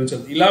టైం ఎక్కడ నుంచి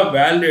వెళ్తుంది, ఇలా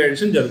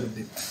వాల్యుడేషన్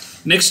జరుగుతుంది.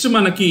 నెక్స్ట్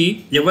మనకి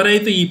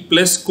ఎవరైతే ఈ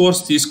ప్లస్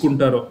కోర్స్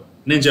తీసుకుంటారో,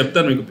 నేను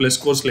చెప్తాను మీకు ప్లస్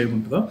కోర్స్లో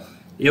ఏముంటుందో.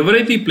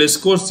 ఎవరైతే ఈ ప్లస్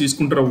కోర్స్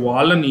తీసుకుంటారో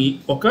వాళ్ళని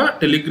ఒక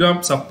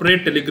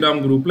సపరేట్ టెలిగ్రామ్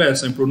గ్రూప్లో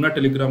వేస్తాం. ఇప్పుడు ఉన్న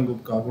టెలిగ్రామ్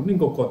గ్రూప్ కాకుండా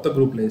ఇంకొక కొత్త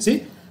గ్రూప్లో వేసి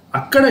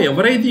అక్కడ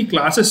ఎవరైతే ఈ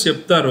క్లాసెస్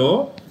చెప్తారో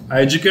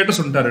ఆ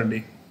ఎడ్యుకేటర్స్ ఉంటారండి.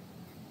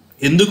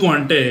 ఎందుకు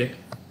అంటే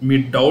మీ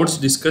డౌట్స్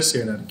డిస్కస్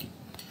చేయడానికి,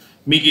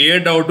 మీకు ఏ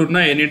డౌట్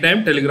ఉన్నా ఎనీ టైం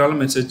టెలిగ్రామ్లో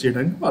మెసేజ్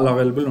చేయడానికి వాళ్ళు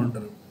అవైలబుల్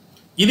ఉంటారు.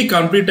 ఇది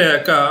కంప్లీట్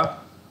అయ్యాక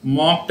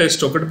మాక్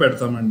టెస్ట్ ఒకటి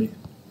పెడతామండి.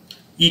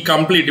 ఈ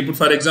కంప్లీట్ ఇప్పుడు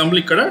ఫర్ ఎగ్జాంపుల్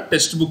ఇక్కడ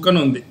టెక్స్ట్ బుక్ అని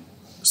ఉంది.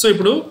 సో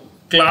ఇప్పుడు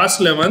క్లాస్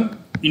 11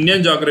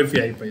 ఇండియన్ జాగ్రఫీ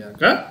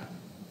అయిపోయాక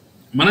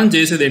మనం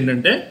చేసేది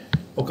ఏంటంటే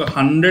ఒక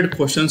 100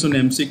 క్వశ్చన్స్ ఉన్న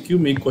ఎంసీక్యూ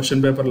మీకు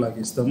క్వశ్చన్ పేపర్ లాగా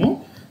ఇస్తాము.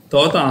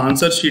 తర్వాత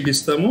ఆన్సర్ షీట్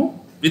ఇస్తాము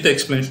విత్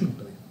ఎక్స్ప్లెనేషన్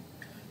ఉంటుంది.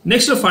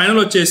 నెక్స్ట్ ఫైనల్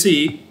వచ్చేసి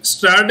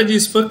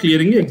స్ట్రాటజీస్ ఫర్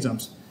క్లియరింగ్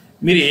ఎగ్జామ్స్.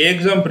 మీరు ఏ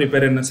ఎగ్జామ్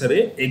ప్రిపేర్ అయినా సరే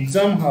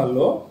ఎగ్జామ్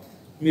హాల్లో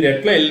మీరు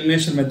ఎట్లా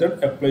ఎలిమినేషన్ మెథడ్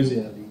అప్లై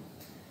చేయాలి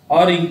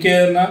ఆర్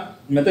ఇంకేదైనా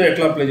మెథడ్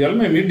ఎట్లా అప్లై చేయాలో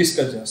మేము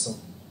డిస్కస్ చేస్తాం.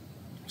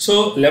 సో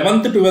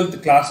 11th 12th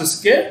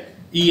క్లాసెస్కే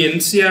ఈ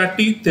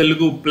ఎన్సీఆర్టీ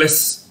తెలుగు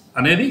ప్లస్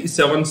అనేది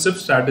 7 స్టెప్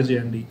స్ట్రాటజీ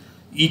అండి.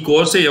 ఈ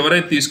కోర్స్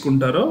ఎవరైతే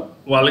తీసుకుంటారో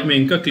వాళ్ళకి మేము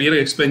ఇంకా క్లియర్గా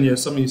ఎక్స్ప్లెయిన్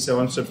చేస్తాం ఈ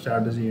 7 స్టెప్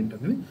స్ట్రాటజీ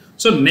ఏంటనేది.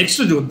 సో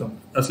నెక్స్ట్ చూద్దాం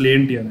అసలు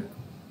ఏంటి అనేది.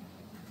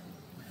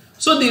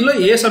 సో దీనిలో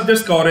ఏ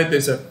సబ్జెక్ట్స్ కవర్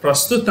అవుతాయి సార్?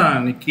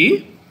 ప్రస్తుతానికి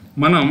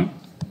మనం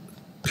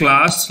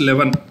క్లాస్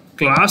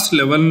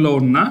 11లో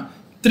ఉన్న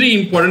 3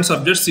 ఇంపార్టెంట్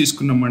సబ్జెక్ట్స్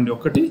తీసుకున్నామండి.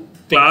 ఒకటి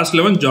క్లాస్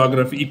 11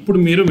 జాగ్రఫీ. ఇప్పుడు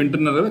మీరు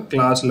వింటున్నారు కదా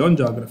క్లాస్ 11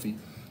 జాగ్రఫీ.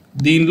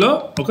 దీనిలో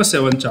ఒక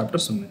 7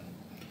 చాప్టర్స్ ఉన్నాయి.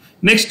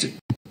 Next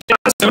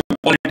class 7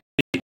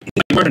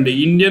 polity.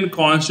 Indian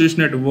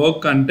constitution at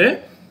work అంటే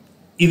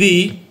ఇది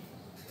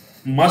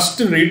మస్ట్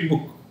రీడ్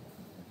బుక్.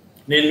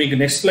 నేను మీకు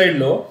నెక్స్ట్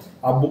స్లైడ్లో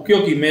ఆ బుక్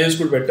యొక్క ఇమేజెస్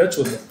కూడా పెట్టా,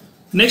 చూద్దాం.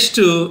 Next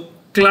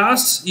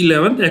class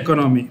 11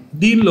 economy.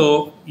 దీనిలో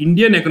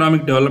ఇండియన్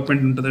ఎకనామిక్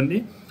డెవలప్మెంట్ ఉంటుందండి.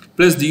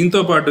 ప్లస్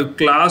దీంతో పాటు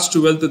క్లాస్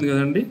 12 ఉంది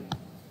కదండి,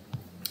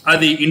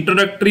 అది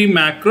ఇంట్రొడక్టరీ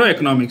మ్యాక్రో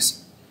ఎకనామిక్స్.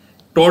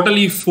 టోటల్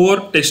ఈ 4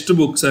 టెక్స్ట్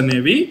బుక్స్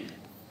అనేవి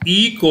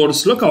ఈ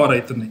కోర్స్లో కవర్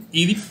అవుతున్నాయి.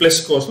 ఇది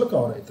ప్లస్ కోర్స్లో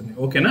కవర్ అవుతున్నాయి,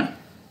 ఓకేనా?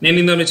 నేను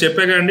ఇందులో మీరు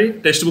చెప్పా కదండి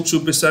టెక్స్ట్ బుక్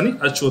చూపిస్తాను,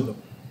 అది చూద్దాం.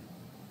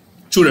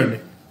 చూడండి,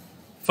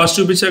 ఫస్ట్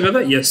చూపించా కదా,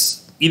 ఎస్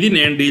ఇది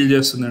నేను డీల్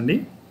చేస్తుందండి.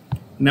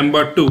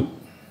 నెంబర్ 2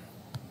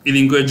 ఇది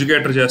ఇంకో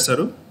ఎడ్యుకేటర్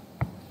చేస్తారు.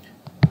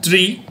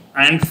 3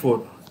 and 4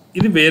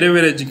 ఇది వేరే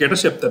వేరే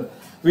ఎడ్యుకేటర్స్ చెప్తారు.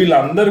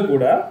 వీళ్ళందరూ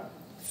కూడా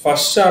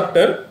ఫస్ట్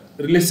చాప్టర్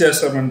రిలీజ్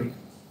చేస్తామండి.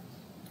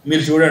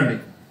 మీరు చూడండి,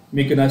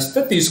 మీకు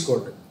నచ్చితే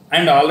తీసుకోండి.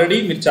 అండ్ ఆల్రెడీ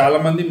మీరు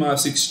చాలామంది మా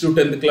 6th to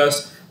 10th క్లాస్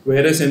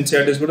వేరే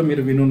ఎన్సీఆర్టీస్ కూడా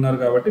మీరు వినున్నారు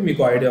కాబట్టి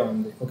మీకు ఐడియా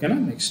ఉంది, ఓకేనా?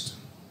 నెక్స్ట్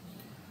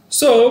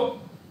సో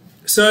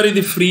సార్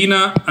ఇది ఫ్రీనా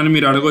అని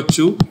మీరు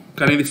అడగొచ్చు,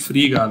 కానీ ఇది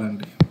ఫ్రీ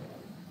కాదండి.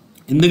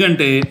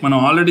 ఎందుకంటే మనం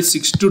already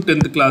 6th to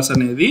 10th class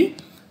అనేది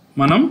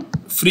మనం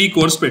ఫ్రీ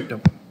కోర్స్ పెట్టాం.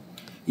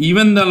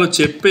 ఈవెన్ దానిలో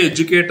చెప్పే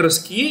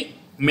ఎడ్యుకేటర్స్కి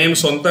మేము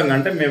సొంతంగా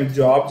అంటే మేము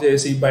జాబ్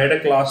చేసి బయట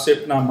క్లాస్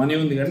చెప్పిన మనీ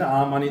ఉంది కానీ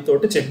ఆ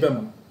మనీతోటి చెప్పాము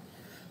మనం.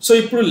 సో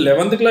ఇప్పుడు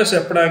 11th క్లాస్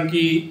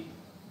చెప్పడానికి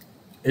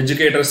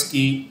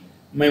ఎడ్యుకేటర్స్కి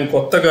మేము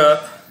కొత్తగా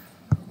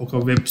ఒక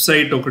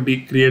వెబ్సైట్ ఒకటి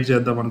క్రియేట్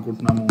చేద్దాం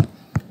అనుకుంటున్నాము,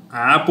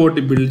 యాప్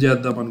ఒకటి బిల్డ్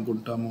చేద్దాం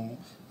అనుకుంటాము.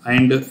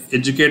 And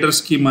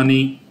ఎడ్యుకేటర్స్కి money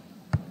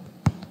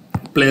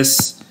plus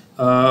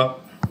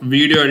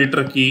video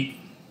ఎడిటర్కి,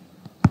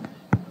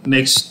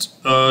 next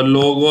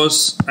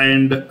logos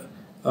and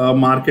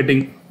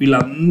marketing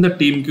వీళ్ళందరి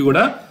టీంకి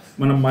కూడా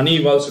మనం మనీ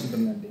ఇవ్వాల్సి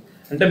ఉంటుందండి.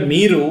 అంటే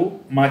మీరు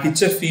మాకు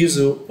ఇచ్చే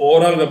ఫీజు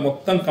ఓవరాల్గా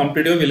మొత్తం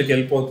కంప్లీట్గా వీళ్ళకి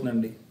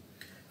వెళ్ళిపోతుందండి.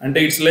 అంటే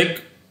it's like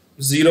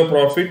zero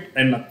profit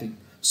and nothing.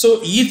 So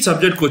each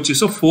సబ్జెక్ట్కి వచ్చి,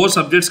 సో 4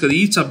 సబ్జెక్ట్స్ కదా,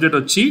 ఈచ్ సబ్జెక్ట్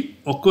వచ్చి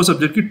ఒక్కో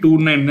సబ్జెక్ట్కి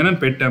 299 అని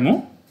పెట్టాము.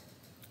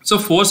 సో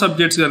 4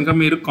 సబ్జెక్ట్స్ కనుక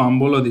మీరు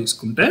కాంబోలో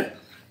తీసుకుంటే,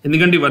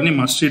 ఎందుకంటే ఇవన్నీ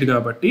మస్ట్ రీడ్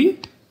కాబట్టి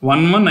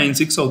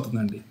 1196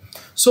 అవుతుందండి.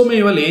 సో మేము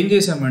ఇవాళ ఏం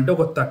చేసామంటే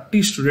ఒక 30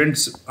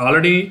 స్టూడెంట్స్,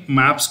 ఆల్రెడీ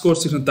మ్యాథ్స్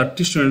కోర్స్ ఇచ్చిన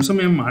 30 స్టూడెంట్స్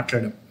మేము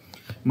మాట్లాడి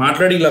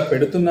ఇలా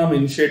పెడుతున్నాం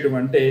ఇనిషియేటివ్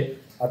అంటే,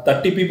 ఆ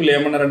 30 పీపుల్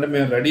ఏమన్నారంటే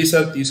మేము రెడీ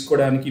సార్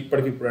తీసుకోవడానికి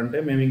ఇప్పటికిప్పుడు. అంటే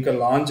మేము ఇంకా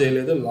లాంచ్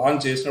చేయలేదు,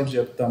 లాంచ్ చేసినప్పుడు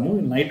చెప్తాము,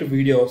 నైట్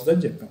వీడియో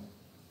వస్తుందని చెప్పాము.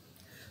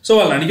 సో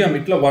వాళ్ళని అడిగాము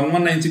ఇట్లా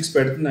 1196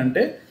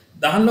 పెడుతుందంటే,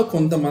 దానిలో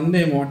కొంతమంది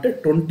ఏమో అంటే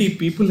 20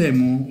 పీపుల్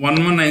ఏమో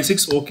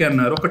 1196 ఓకే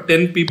అన్నారు. ఒక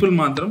 10 పీపుల్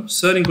మాత్రం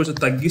సార్ ఇంకొంచెం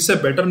తగ్గిస్తే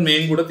బెటర్,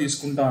 మేము కూడా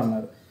తీసుకుంటాం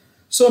అన్నారు.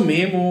 సో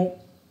మేము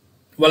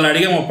వాళ్ళని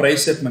అడిగాము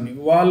ప్రైస్ చెప్పమని.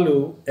 వాళ్ళు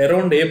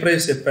అరౌండ్ ఏ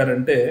ప్రైస్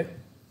చెప్పారంటే,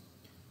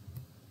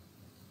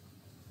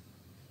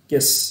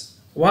 ఎస్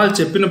వాళ్ళు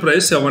చెప్పిన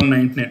ప్రైస్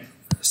 799.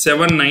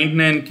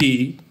 799కి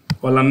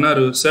వాళ్ళు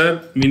అన్నారు సార్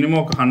మినిమం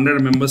ఒక 100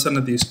 మెంబర్స్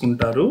అన్న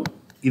తీసుకుంటారు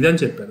ఇదని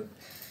చెప్పారు.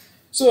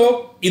 సో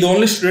ఇది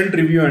ఓన్లీ స్టూడెంట్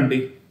రివ్యూ అండి.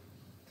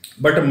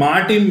 బట్ మా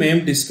టీం మేము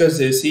డిస్కస్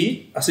చేసి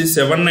అసలు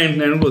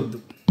 799 వద్దు,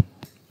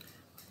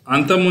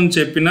 అంతకుముందు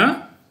చెప్పిన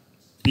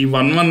ఈ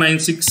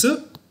 1196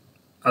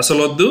 అసలు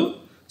వద్దు,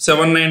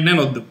 799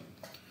 వద్దు.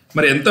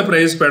 మరి ఎంత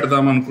ప్రైస్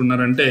పెడదాం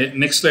అనుకున్నారంటే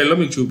నెక్స్ట్ స్లైడ్లో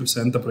మీకు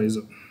చూపిస్తాను ఎంత ప్రైస్.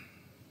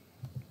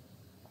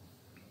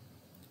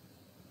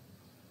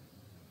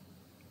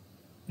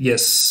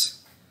 ఎస్,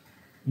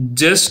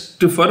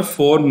 జస్ట్ ఫర్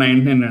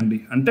 499 అండి.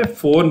 అంటే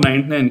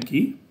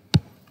 499కి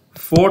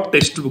 4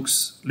 టెక్స్ట్ బుక్స్,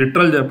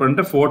 లిటరల్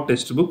చెప్పాలంటే 4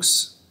 టెక్స్ట్ బుక్స్,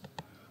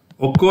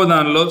 ఒక్కో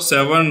దానిలో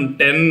 7,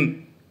 10,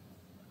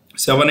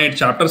 7, 8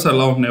 చాప్టర్స్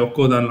అలా ఉన్నాయి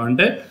ఒక్కో దానిలో.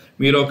 అంటే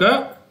మీరు ఒక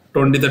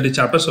 20-30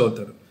 చాప్టర్స్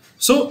అవుతారు.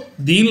 సో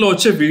దీనిలో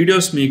వచ్చే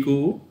వీడియోస్ మీకు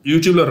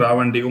యూట్యూబ్లో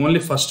రావండి,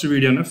 ఓన్లీ ఫస్ట్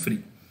వీడియోనే ఫ్రీ.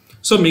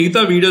 సో మిగతా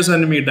వీడియోస్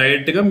అన్ని మీకు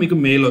డైరెక్ట్గా మీకు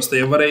మెయిల్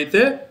వస్తాయి,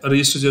 ఎవరైతే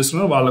రిజిస్టర్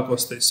చేస్తున్నారో వాళ్ళకు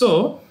వస్తాయి. సో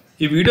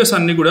ఈ వీడియోస్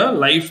అన్నీ కూడా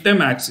లైఫ్ టైం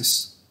యాక్సెస్,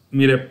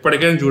 మీరు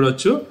ఎప్పటికైనా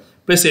చూడొచ్చు,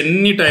 ప్లస్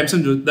ఎన్ని టైమ్స్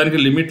అని దానికి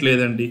లిమిట్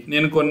లేదండి.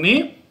 నేను కొన్ని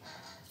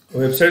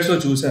వెబ్సైట్స్లో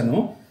చూశాను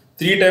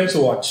 3 times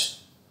వాచ్.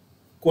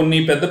 కొన్ని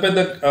పెద్ద పెద్ద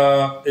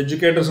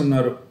ఎడ్యుకేటర్స్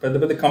ఉన్నారు, పెద్ద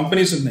పెద్ద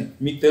కంపెనీస్ ఉన్నాయి,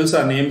 మీకు తెలుసు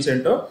ఆ నేమ్స్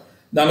ఏంటో.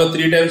 దానిలో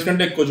 3 times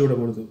కంటే ఎక్కువ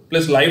చూడకూడదు,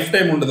 ప్లస్ లైఫ్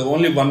టైం ఉండదు,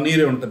 ఓన్లీ 1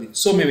 year ఉంటుంది.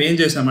 సో మేము ఏం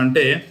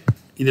చేసామంటే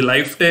ఇది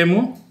లైఫ్ టైము,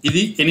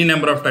 ఇది ఎనీ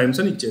నెంబర్ ఆఫ్ టైమ్స్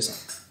అని ఇచ్చేసాం.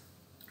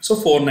 సో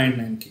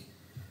 499కి.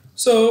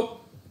 సో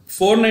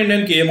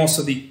 499కి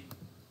ఏమొస్తుంది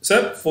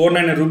సార్,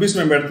 499 రూపీస్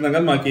మేము పెడుతున్నాం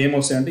కదా, మాకు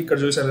ఏమొస్తాయి అంటే ఇక్కడ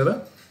చూసారు కదా,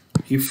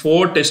 ఈ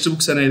 4 టెక్స్ట్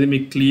బుక్స్ అనేది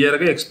మీకు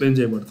క్లియర్గా ఎక్స్ప్లెయిన్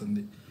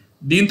చేయబడుతుంది.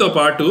 దీంతో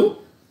పాటు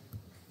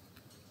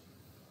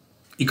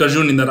ఇక్కడ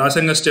చూడండి ఇంత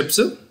రాసంగా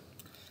steps,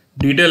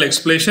 detail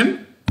explanation,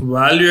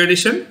 value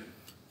addition,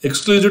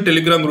 exclusive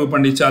Telegram group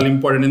అండి, చాలా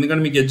ఇంపార్టెంట్.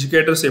 ఎందుకంటే మీకు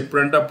ఎడ్యుకేటర్స్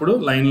ఎప్పుడంటే అప్పుడు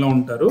లైన్లో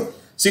ఉంటారు.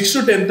 6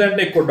 to 10th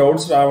అంటే ఎక్కువ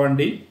డౌట్స్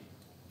రావండి,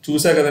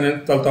 చూసా కదా నేను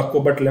చాలా తక్కువ.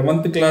 బట్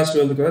 11th class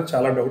 12th కదా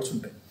చాలా డౌట్స్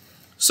ఉంటాయి.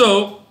 సో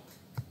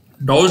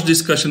డౌట్స్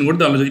డిస్కషన్ కూడా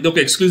దానిలో, ఇది ఒక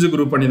ఎక్స్క్లూజివ్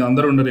గ్రూప్ అండి, ఇది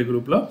అందరూ ఉండరు ఈ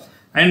గ్రూప్లో.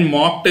 అండ్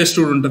మాక్ టెస్ట్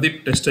కూడా ఉంటుంది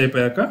టెస్ట్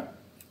అయిపోయాక,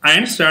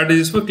 and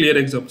strategies for clear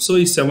exam. So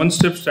ఈ 7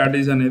 step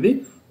స్ట్రాటజీస్ అనేది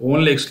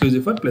only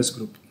exclusive for plus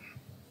group.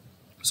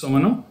 So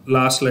మనం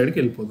లాస్ట్ స్లైడ్కి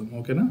వెళ్ళిపోదాం,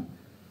 ఓకేనా.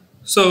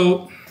 సో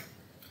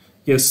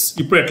ఎస్,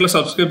 ఇప్పుడు ఎట్లా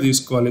సబ్స్క్రైబ్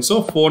తీసుకోవాలి. సో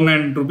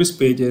 499 రూపీస్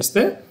పే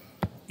చేస్తే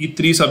ఈ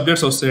 3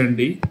 subjects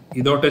వస్తాయండి.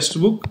 ఇదో టెక్స్ట్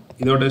బుక్,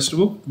 ఇదో టెక్స్ట్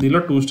బుక్, దీనిలో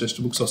 2 టెక్స్ట్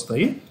బుక్స్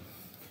వస్తాయి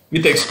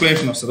విత్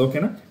ఎక్స్ప్లెనేషన్ వస్తుంది,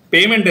 ఓకేనా.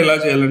 పేమెంట్ ఎలా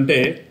చేయాలంటే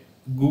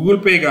గూగుల్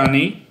పే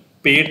కానీ,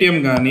 పేటిఎం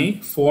కానీ,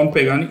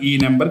 ఫోన్పే కానీ ఈ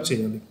నెంబర్కి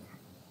చేయాలి,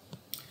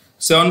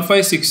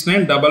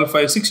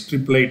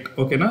 7569556888,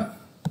 ఓకేనా.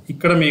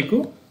 ఇక్కడ మీకు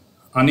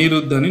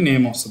అనిరుద్ధ్ అని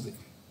నేమ్ వస్తుంది,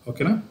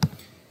 ఓకేనా.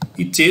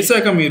 ఇది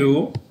చేశాక మీరు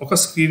ఒక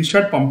స్క్రీన్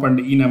షాట్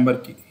పంపండి ఈ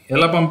నెంబర్కి.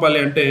 ఎలా పంపాలి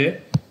అంటే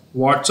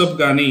వాట్సాప్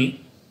కానీ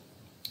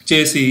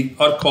చేసి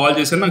ఆర్ కాల్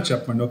చేసి నాకు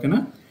చెప్పండి, ఓకేనా.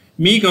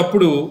 మీకు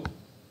అప్పుడు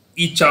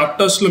ఈ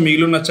చాప్టర్స్లో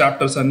మిగిలిన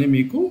చాప్టర్స్ అన్నీ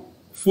మీకు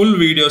ఫుల్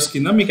వీడియోస్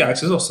కింద మీకు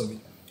యాక్సెస్ వస్తుంది.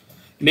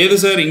 లేదు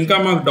సార్ ఇంకా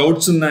మాకు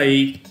డౌట్స్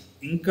ఉన్నాయి,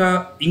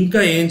 ఇంకా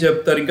ఏం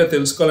చెప్తారు, ఇంకా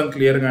తెలుసుకోవాలని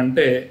క్లియర్గా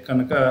అంటే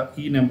కనుక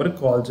ఈ నెంబర్కి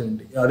కాల్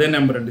చేయండి. అదే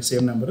నెంబర్ అండి,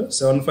 సేమ్ నెంబర్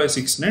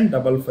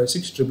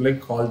 7569556888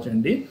 కాల్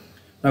చేయండి.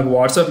 నాకు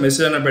వాట్సాప్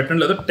మెసేజ్ అయినా పెట్టండి,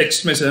 లేదా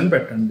టెక్స్ట్ మెసేజ్ అని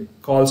పెట్టండి,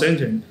 కాల్స్ అయినా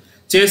చేయండి.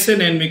 చేస్తే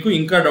నేను మీకు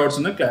ఇంకా డౌట్స్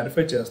ఉన్నా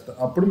క్లారిఫై చేస్తాను,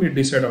 అప్పుడు మీరు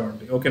డిసైడ్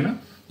అవ్వండి, ఓకేనా.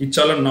 ఇది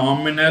చాలా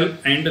నామినల్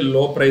అండ్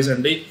లో ప్రైస్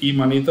అండి. ఈ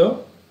మనీతో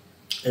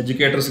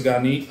ఎడ్యుకేటర్స్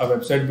కానీ, ఆ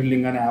వెబ్సైట్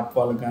బిల్డింగ్ కానీ, యాప్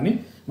వాళ్ళకి కానీ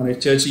మనం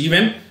ఇచ్చేయచ్చు.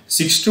 ఈవెన్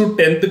 6 to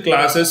 10th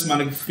క్లాసెస్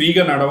మనకి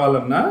ఫ్రీగా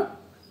నడవాలన్నా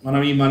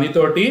మనం ఈ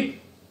మనీతోటి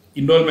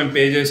ఇన్రోల్ మేము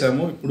పే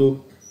చేసాము. ఇప్పుడు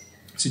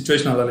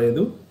సిచ్యువేషన్ అలా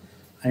లేదు,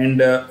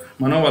 అండ్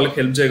మనం వాళ్ళకి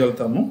హెల్ప్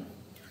చేయగలుగుతాము.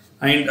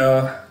 And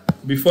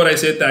before I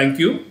say thank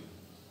you,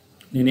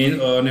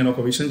 నేను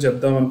ఒక విషయం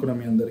చెప్దాం అనుకున్నా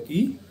మీ అందరికీ.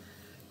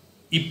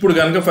 ఇప్పుడు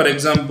కనుక ఫర్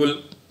ఎగ్జాంపుల్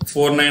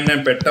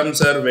 499 పెట్టాం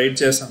సార్, వెయిట్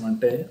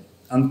చేస్తామంటే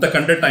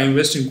అంతకంటే టైం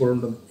వేస్ట్ ఇంకోటి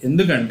ఉండదు.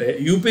 ఎందుకంటే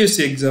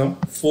యూపీఎస్సీ ఎగ్జామ్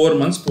 4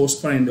 months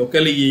పోస్ట్పోన్ అయింది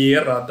ఒకవేళ ఈ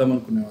ఇయర్ రాద్దాం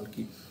అనుకునే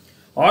వాళ్ళకి,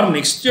 ఆర్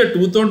నెక్స్ట్ ఇయర్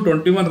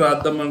 2021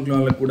 రాద్దాం అనుకునే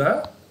వాళ్ళకి కూడా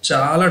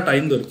చాలా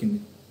టైం దొరికింది.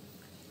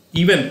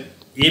 ఈవెన్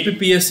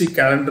ఏపీఎస్సీ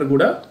క్యాలెండర్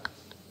కూడా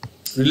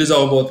రిలీజ్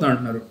అవ్వబోతున్నా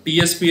అంటున్నారు.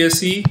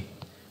 టీఎస్పీఎస్సీ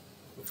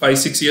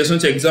 5-6 years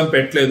నుంచి ఎగ్జామ్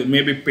పెట్టలేదు,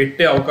 మేబీ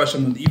పెట్టే అవకాశం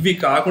ఉంది. ఇవి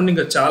కాకుండా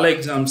ఇంకా చాలా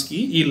ఎగ్జామ్స్కి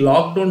ఈ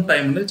లాక్డౌన్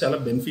టైం అనేది చాలా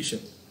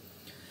బెనిఫిషియల్.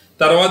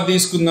 తర్వాత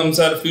తీసుకుందాం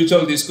సార్,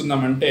 ఫ్యూచర్లో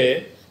తీసుకుందాం అంటే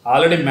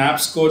ఆల్రెడీ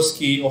మ్యాథ్స్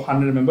కోర్స్కి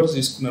 100 members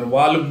తీసుకున్నారు.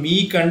 వాళ్ళు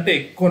మీకంటే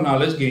ఎక్కువ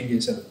నాలెడ్జ్ గెయిన్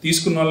చేశారు.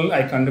 తీసుకున్న వాళ్ళని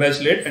ఐ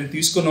కంగ్రాచులేట్, అండ్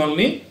తీసుకున్న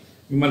వాళ్ళని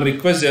మిమ్మల్ని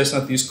రిక్వెస్ట్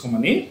చేస్తున్నా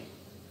తీసుకోమని.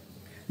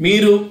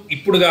 మీరు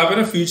ఇప్పుడు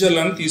కాకపోయినా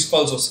ఫ్యూచర్లోనే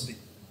తీసుకోవాల్సి వస్తుంది.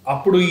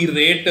 అప్పుడు ఈ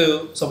రేటు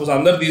సపోజ్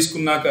అందరు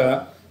తీసుకున్నాక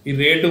ఈ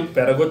రేటు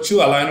పెరగొచ్చు,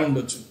 అలానే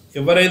ఉండొచ్చు.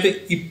 ఎవరైతే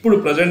ఇప్పుడు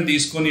ప్రజెంట్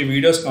తీసుకొని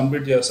వీడియోస్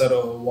కంప్లీట్ చేస్తారో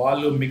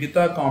వాళ్ళు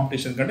మిగతా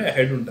కాంపిటీషన్ కంటే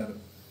అహెడ్ ఉంటారు.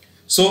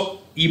 సో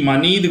ఈ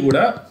మనీది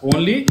కూడా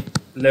ఓన్లీ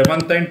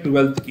 11th and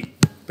 12th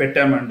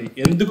పెట్టామండి.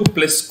 ఎందుకు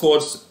ప్లస్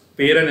కోర్స్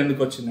పేరు అని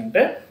ఎందుకు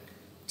వచ్చిందంటే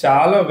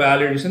చాలా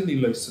వ్యాలిడేషన్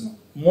దీనిలో ఇస్తున్నాం,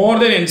 మోర్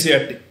దెన్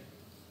NCERT,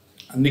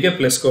 అందుకే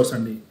ప్లస్ కోర్స్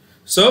అండి.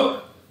 So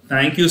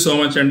thank you so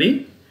much అండి.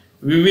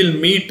 We will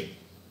meet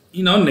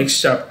in our next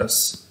chapters.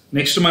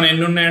 Next మన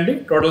ఎన్ని ఉన్నాయండి?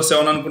 టోటల్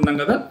 7 అనుకున్నాం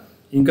కదా,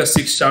 ఇంకా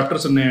 6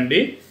 chapters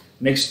ఉన్నాయండి.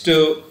 నెక్స్ట్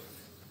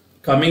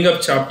కమింగ్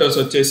అప్ చాప్టర్స్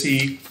వచ్చేసి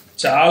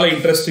చాలా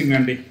ఇంట్రెస్టింగ్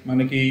అండి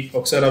మనకి.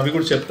 ఒకసారి అవి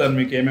కూడా చెప్తాను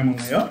మీకు ఏమేమి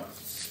ఉన్నాయో.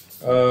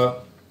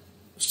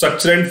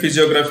 స్ట్రక్చర్ అండ్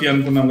ఫిజియోగ్రఫీ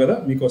అనుకున్నాం కదా,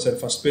 మీకు ఒకసారి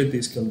ఫస్ట్ పేజ్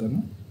తీసుకెళ్తాను.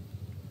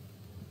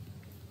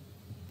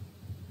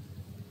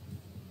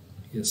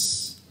 Yes,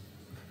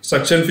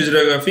 structure and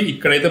physiography.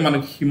 ఇక్కడైతే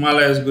మనకి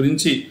హిమాలయాస్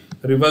గురించి,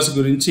 రివర్స్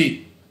గురించి,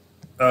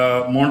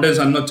 మౌంటైన్స్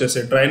అన్నీ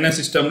వచ్చేస్తాయి. డ్రైనేజ్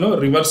సిస్టంలో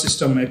రివర్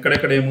సిస్టమ్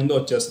ఎక్కడెక్కడ ఏముందో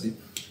వచ్చేస్తుంది.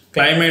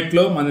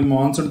 క్లైమేట్లో మనది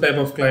monsoon type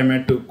of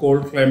climate,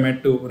 cold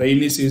climate,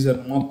 rainy season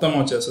మొత్తం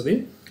వచ్చేస్తుంది.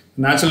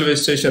 న్యాచురల్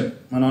వెజిటేషన్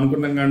మనం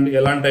అనుకుంటాం కానీ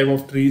ఎలాంటి టైప్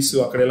ఆఫ్ ట్రీస్,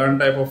 అక్కడ ఎలాంటి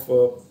టైప్ ఆఫ్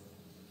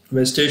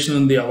వెజిటేషన్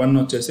ఉంది అవన్నీ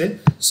వచ్చేసి.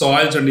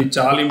 సాయిల్స్ అండి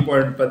చాలా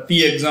ఇంపార్టెంట్, ప్రతి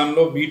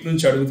ఎగ్జామ్లో వీటి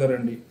నుంచి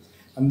అడుగుతారండి,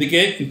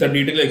 అందుకే ఇంత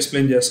డీటెయిల్గా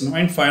ఎక్స్ప్లెయిన్ చేస్తున్నాం.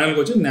 అండ్ ఫైనల్గా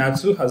వచ్చి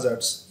న్యాచురల్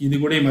హజార్డ్స్, ఇది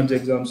కూడా ఈ మధ్య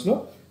ఎగ్జామ్స్లో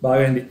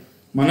బాగా అయింది.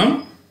 మనం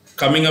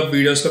కమింగ్ అప్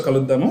వీడియోస్లో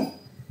కలుద్దాము.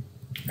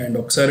 అండ్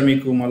ఒకసారి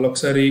మీకు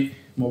మళ్ళొకసారి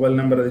మొబైల్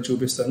నెంబర్ అది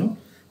చూపిస్తాను,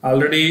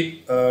 ఆల్రెడీ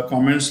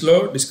కామెంట్స్లో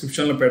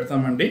డిస్క్రిప్షన్లో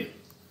పెడతామండి.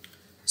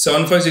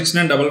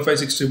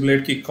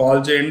 7569556888కి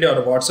కాల్ చేయండి,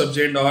 ఆర్ వాట్సాప్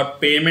చేయండి, ఆర్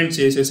పేమెంట్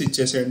చేసేసి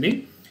ఇచ్చేసేయండి.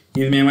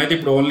 ఇది మేమైతే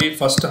ఇప్పుడు ఓన్లీ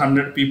ఫస్ట్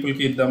 100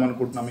 peopleకి ఇద్దాం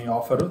అనుకుంటున్నాం ఈ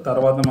ఆఫర్,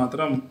 తర్వాత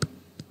మాత్రం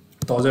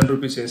 1000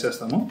 rupees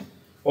చేసేస్తాము.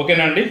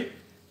 ఓకేనా అండి?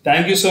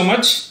 Thank you so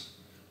much.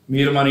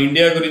 మీరు మన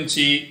ఇండియా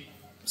గురించి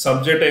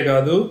సబ్జెక్టే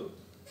కాదు,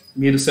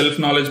 మీరు సెల్ఫ్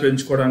నాలెడ్జ్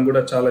పెంచుకోవడానికి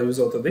కూడా చాలా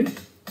యూజ్ అవుతుంది.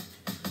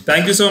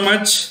 Thank you so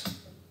much.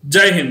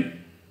 జై హింద్.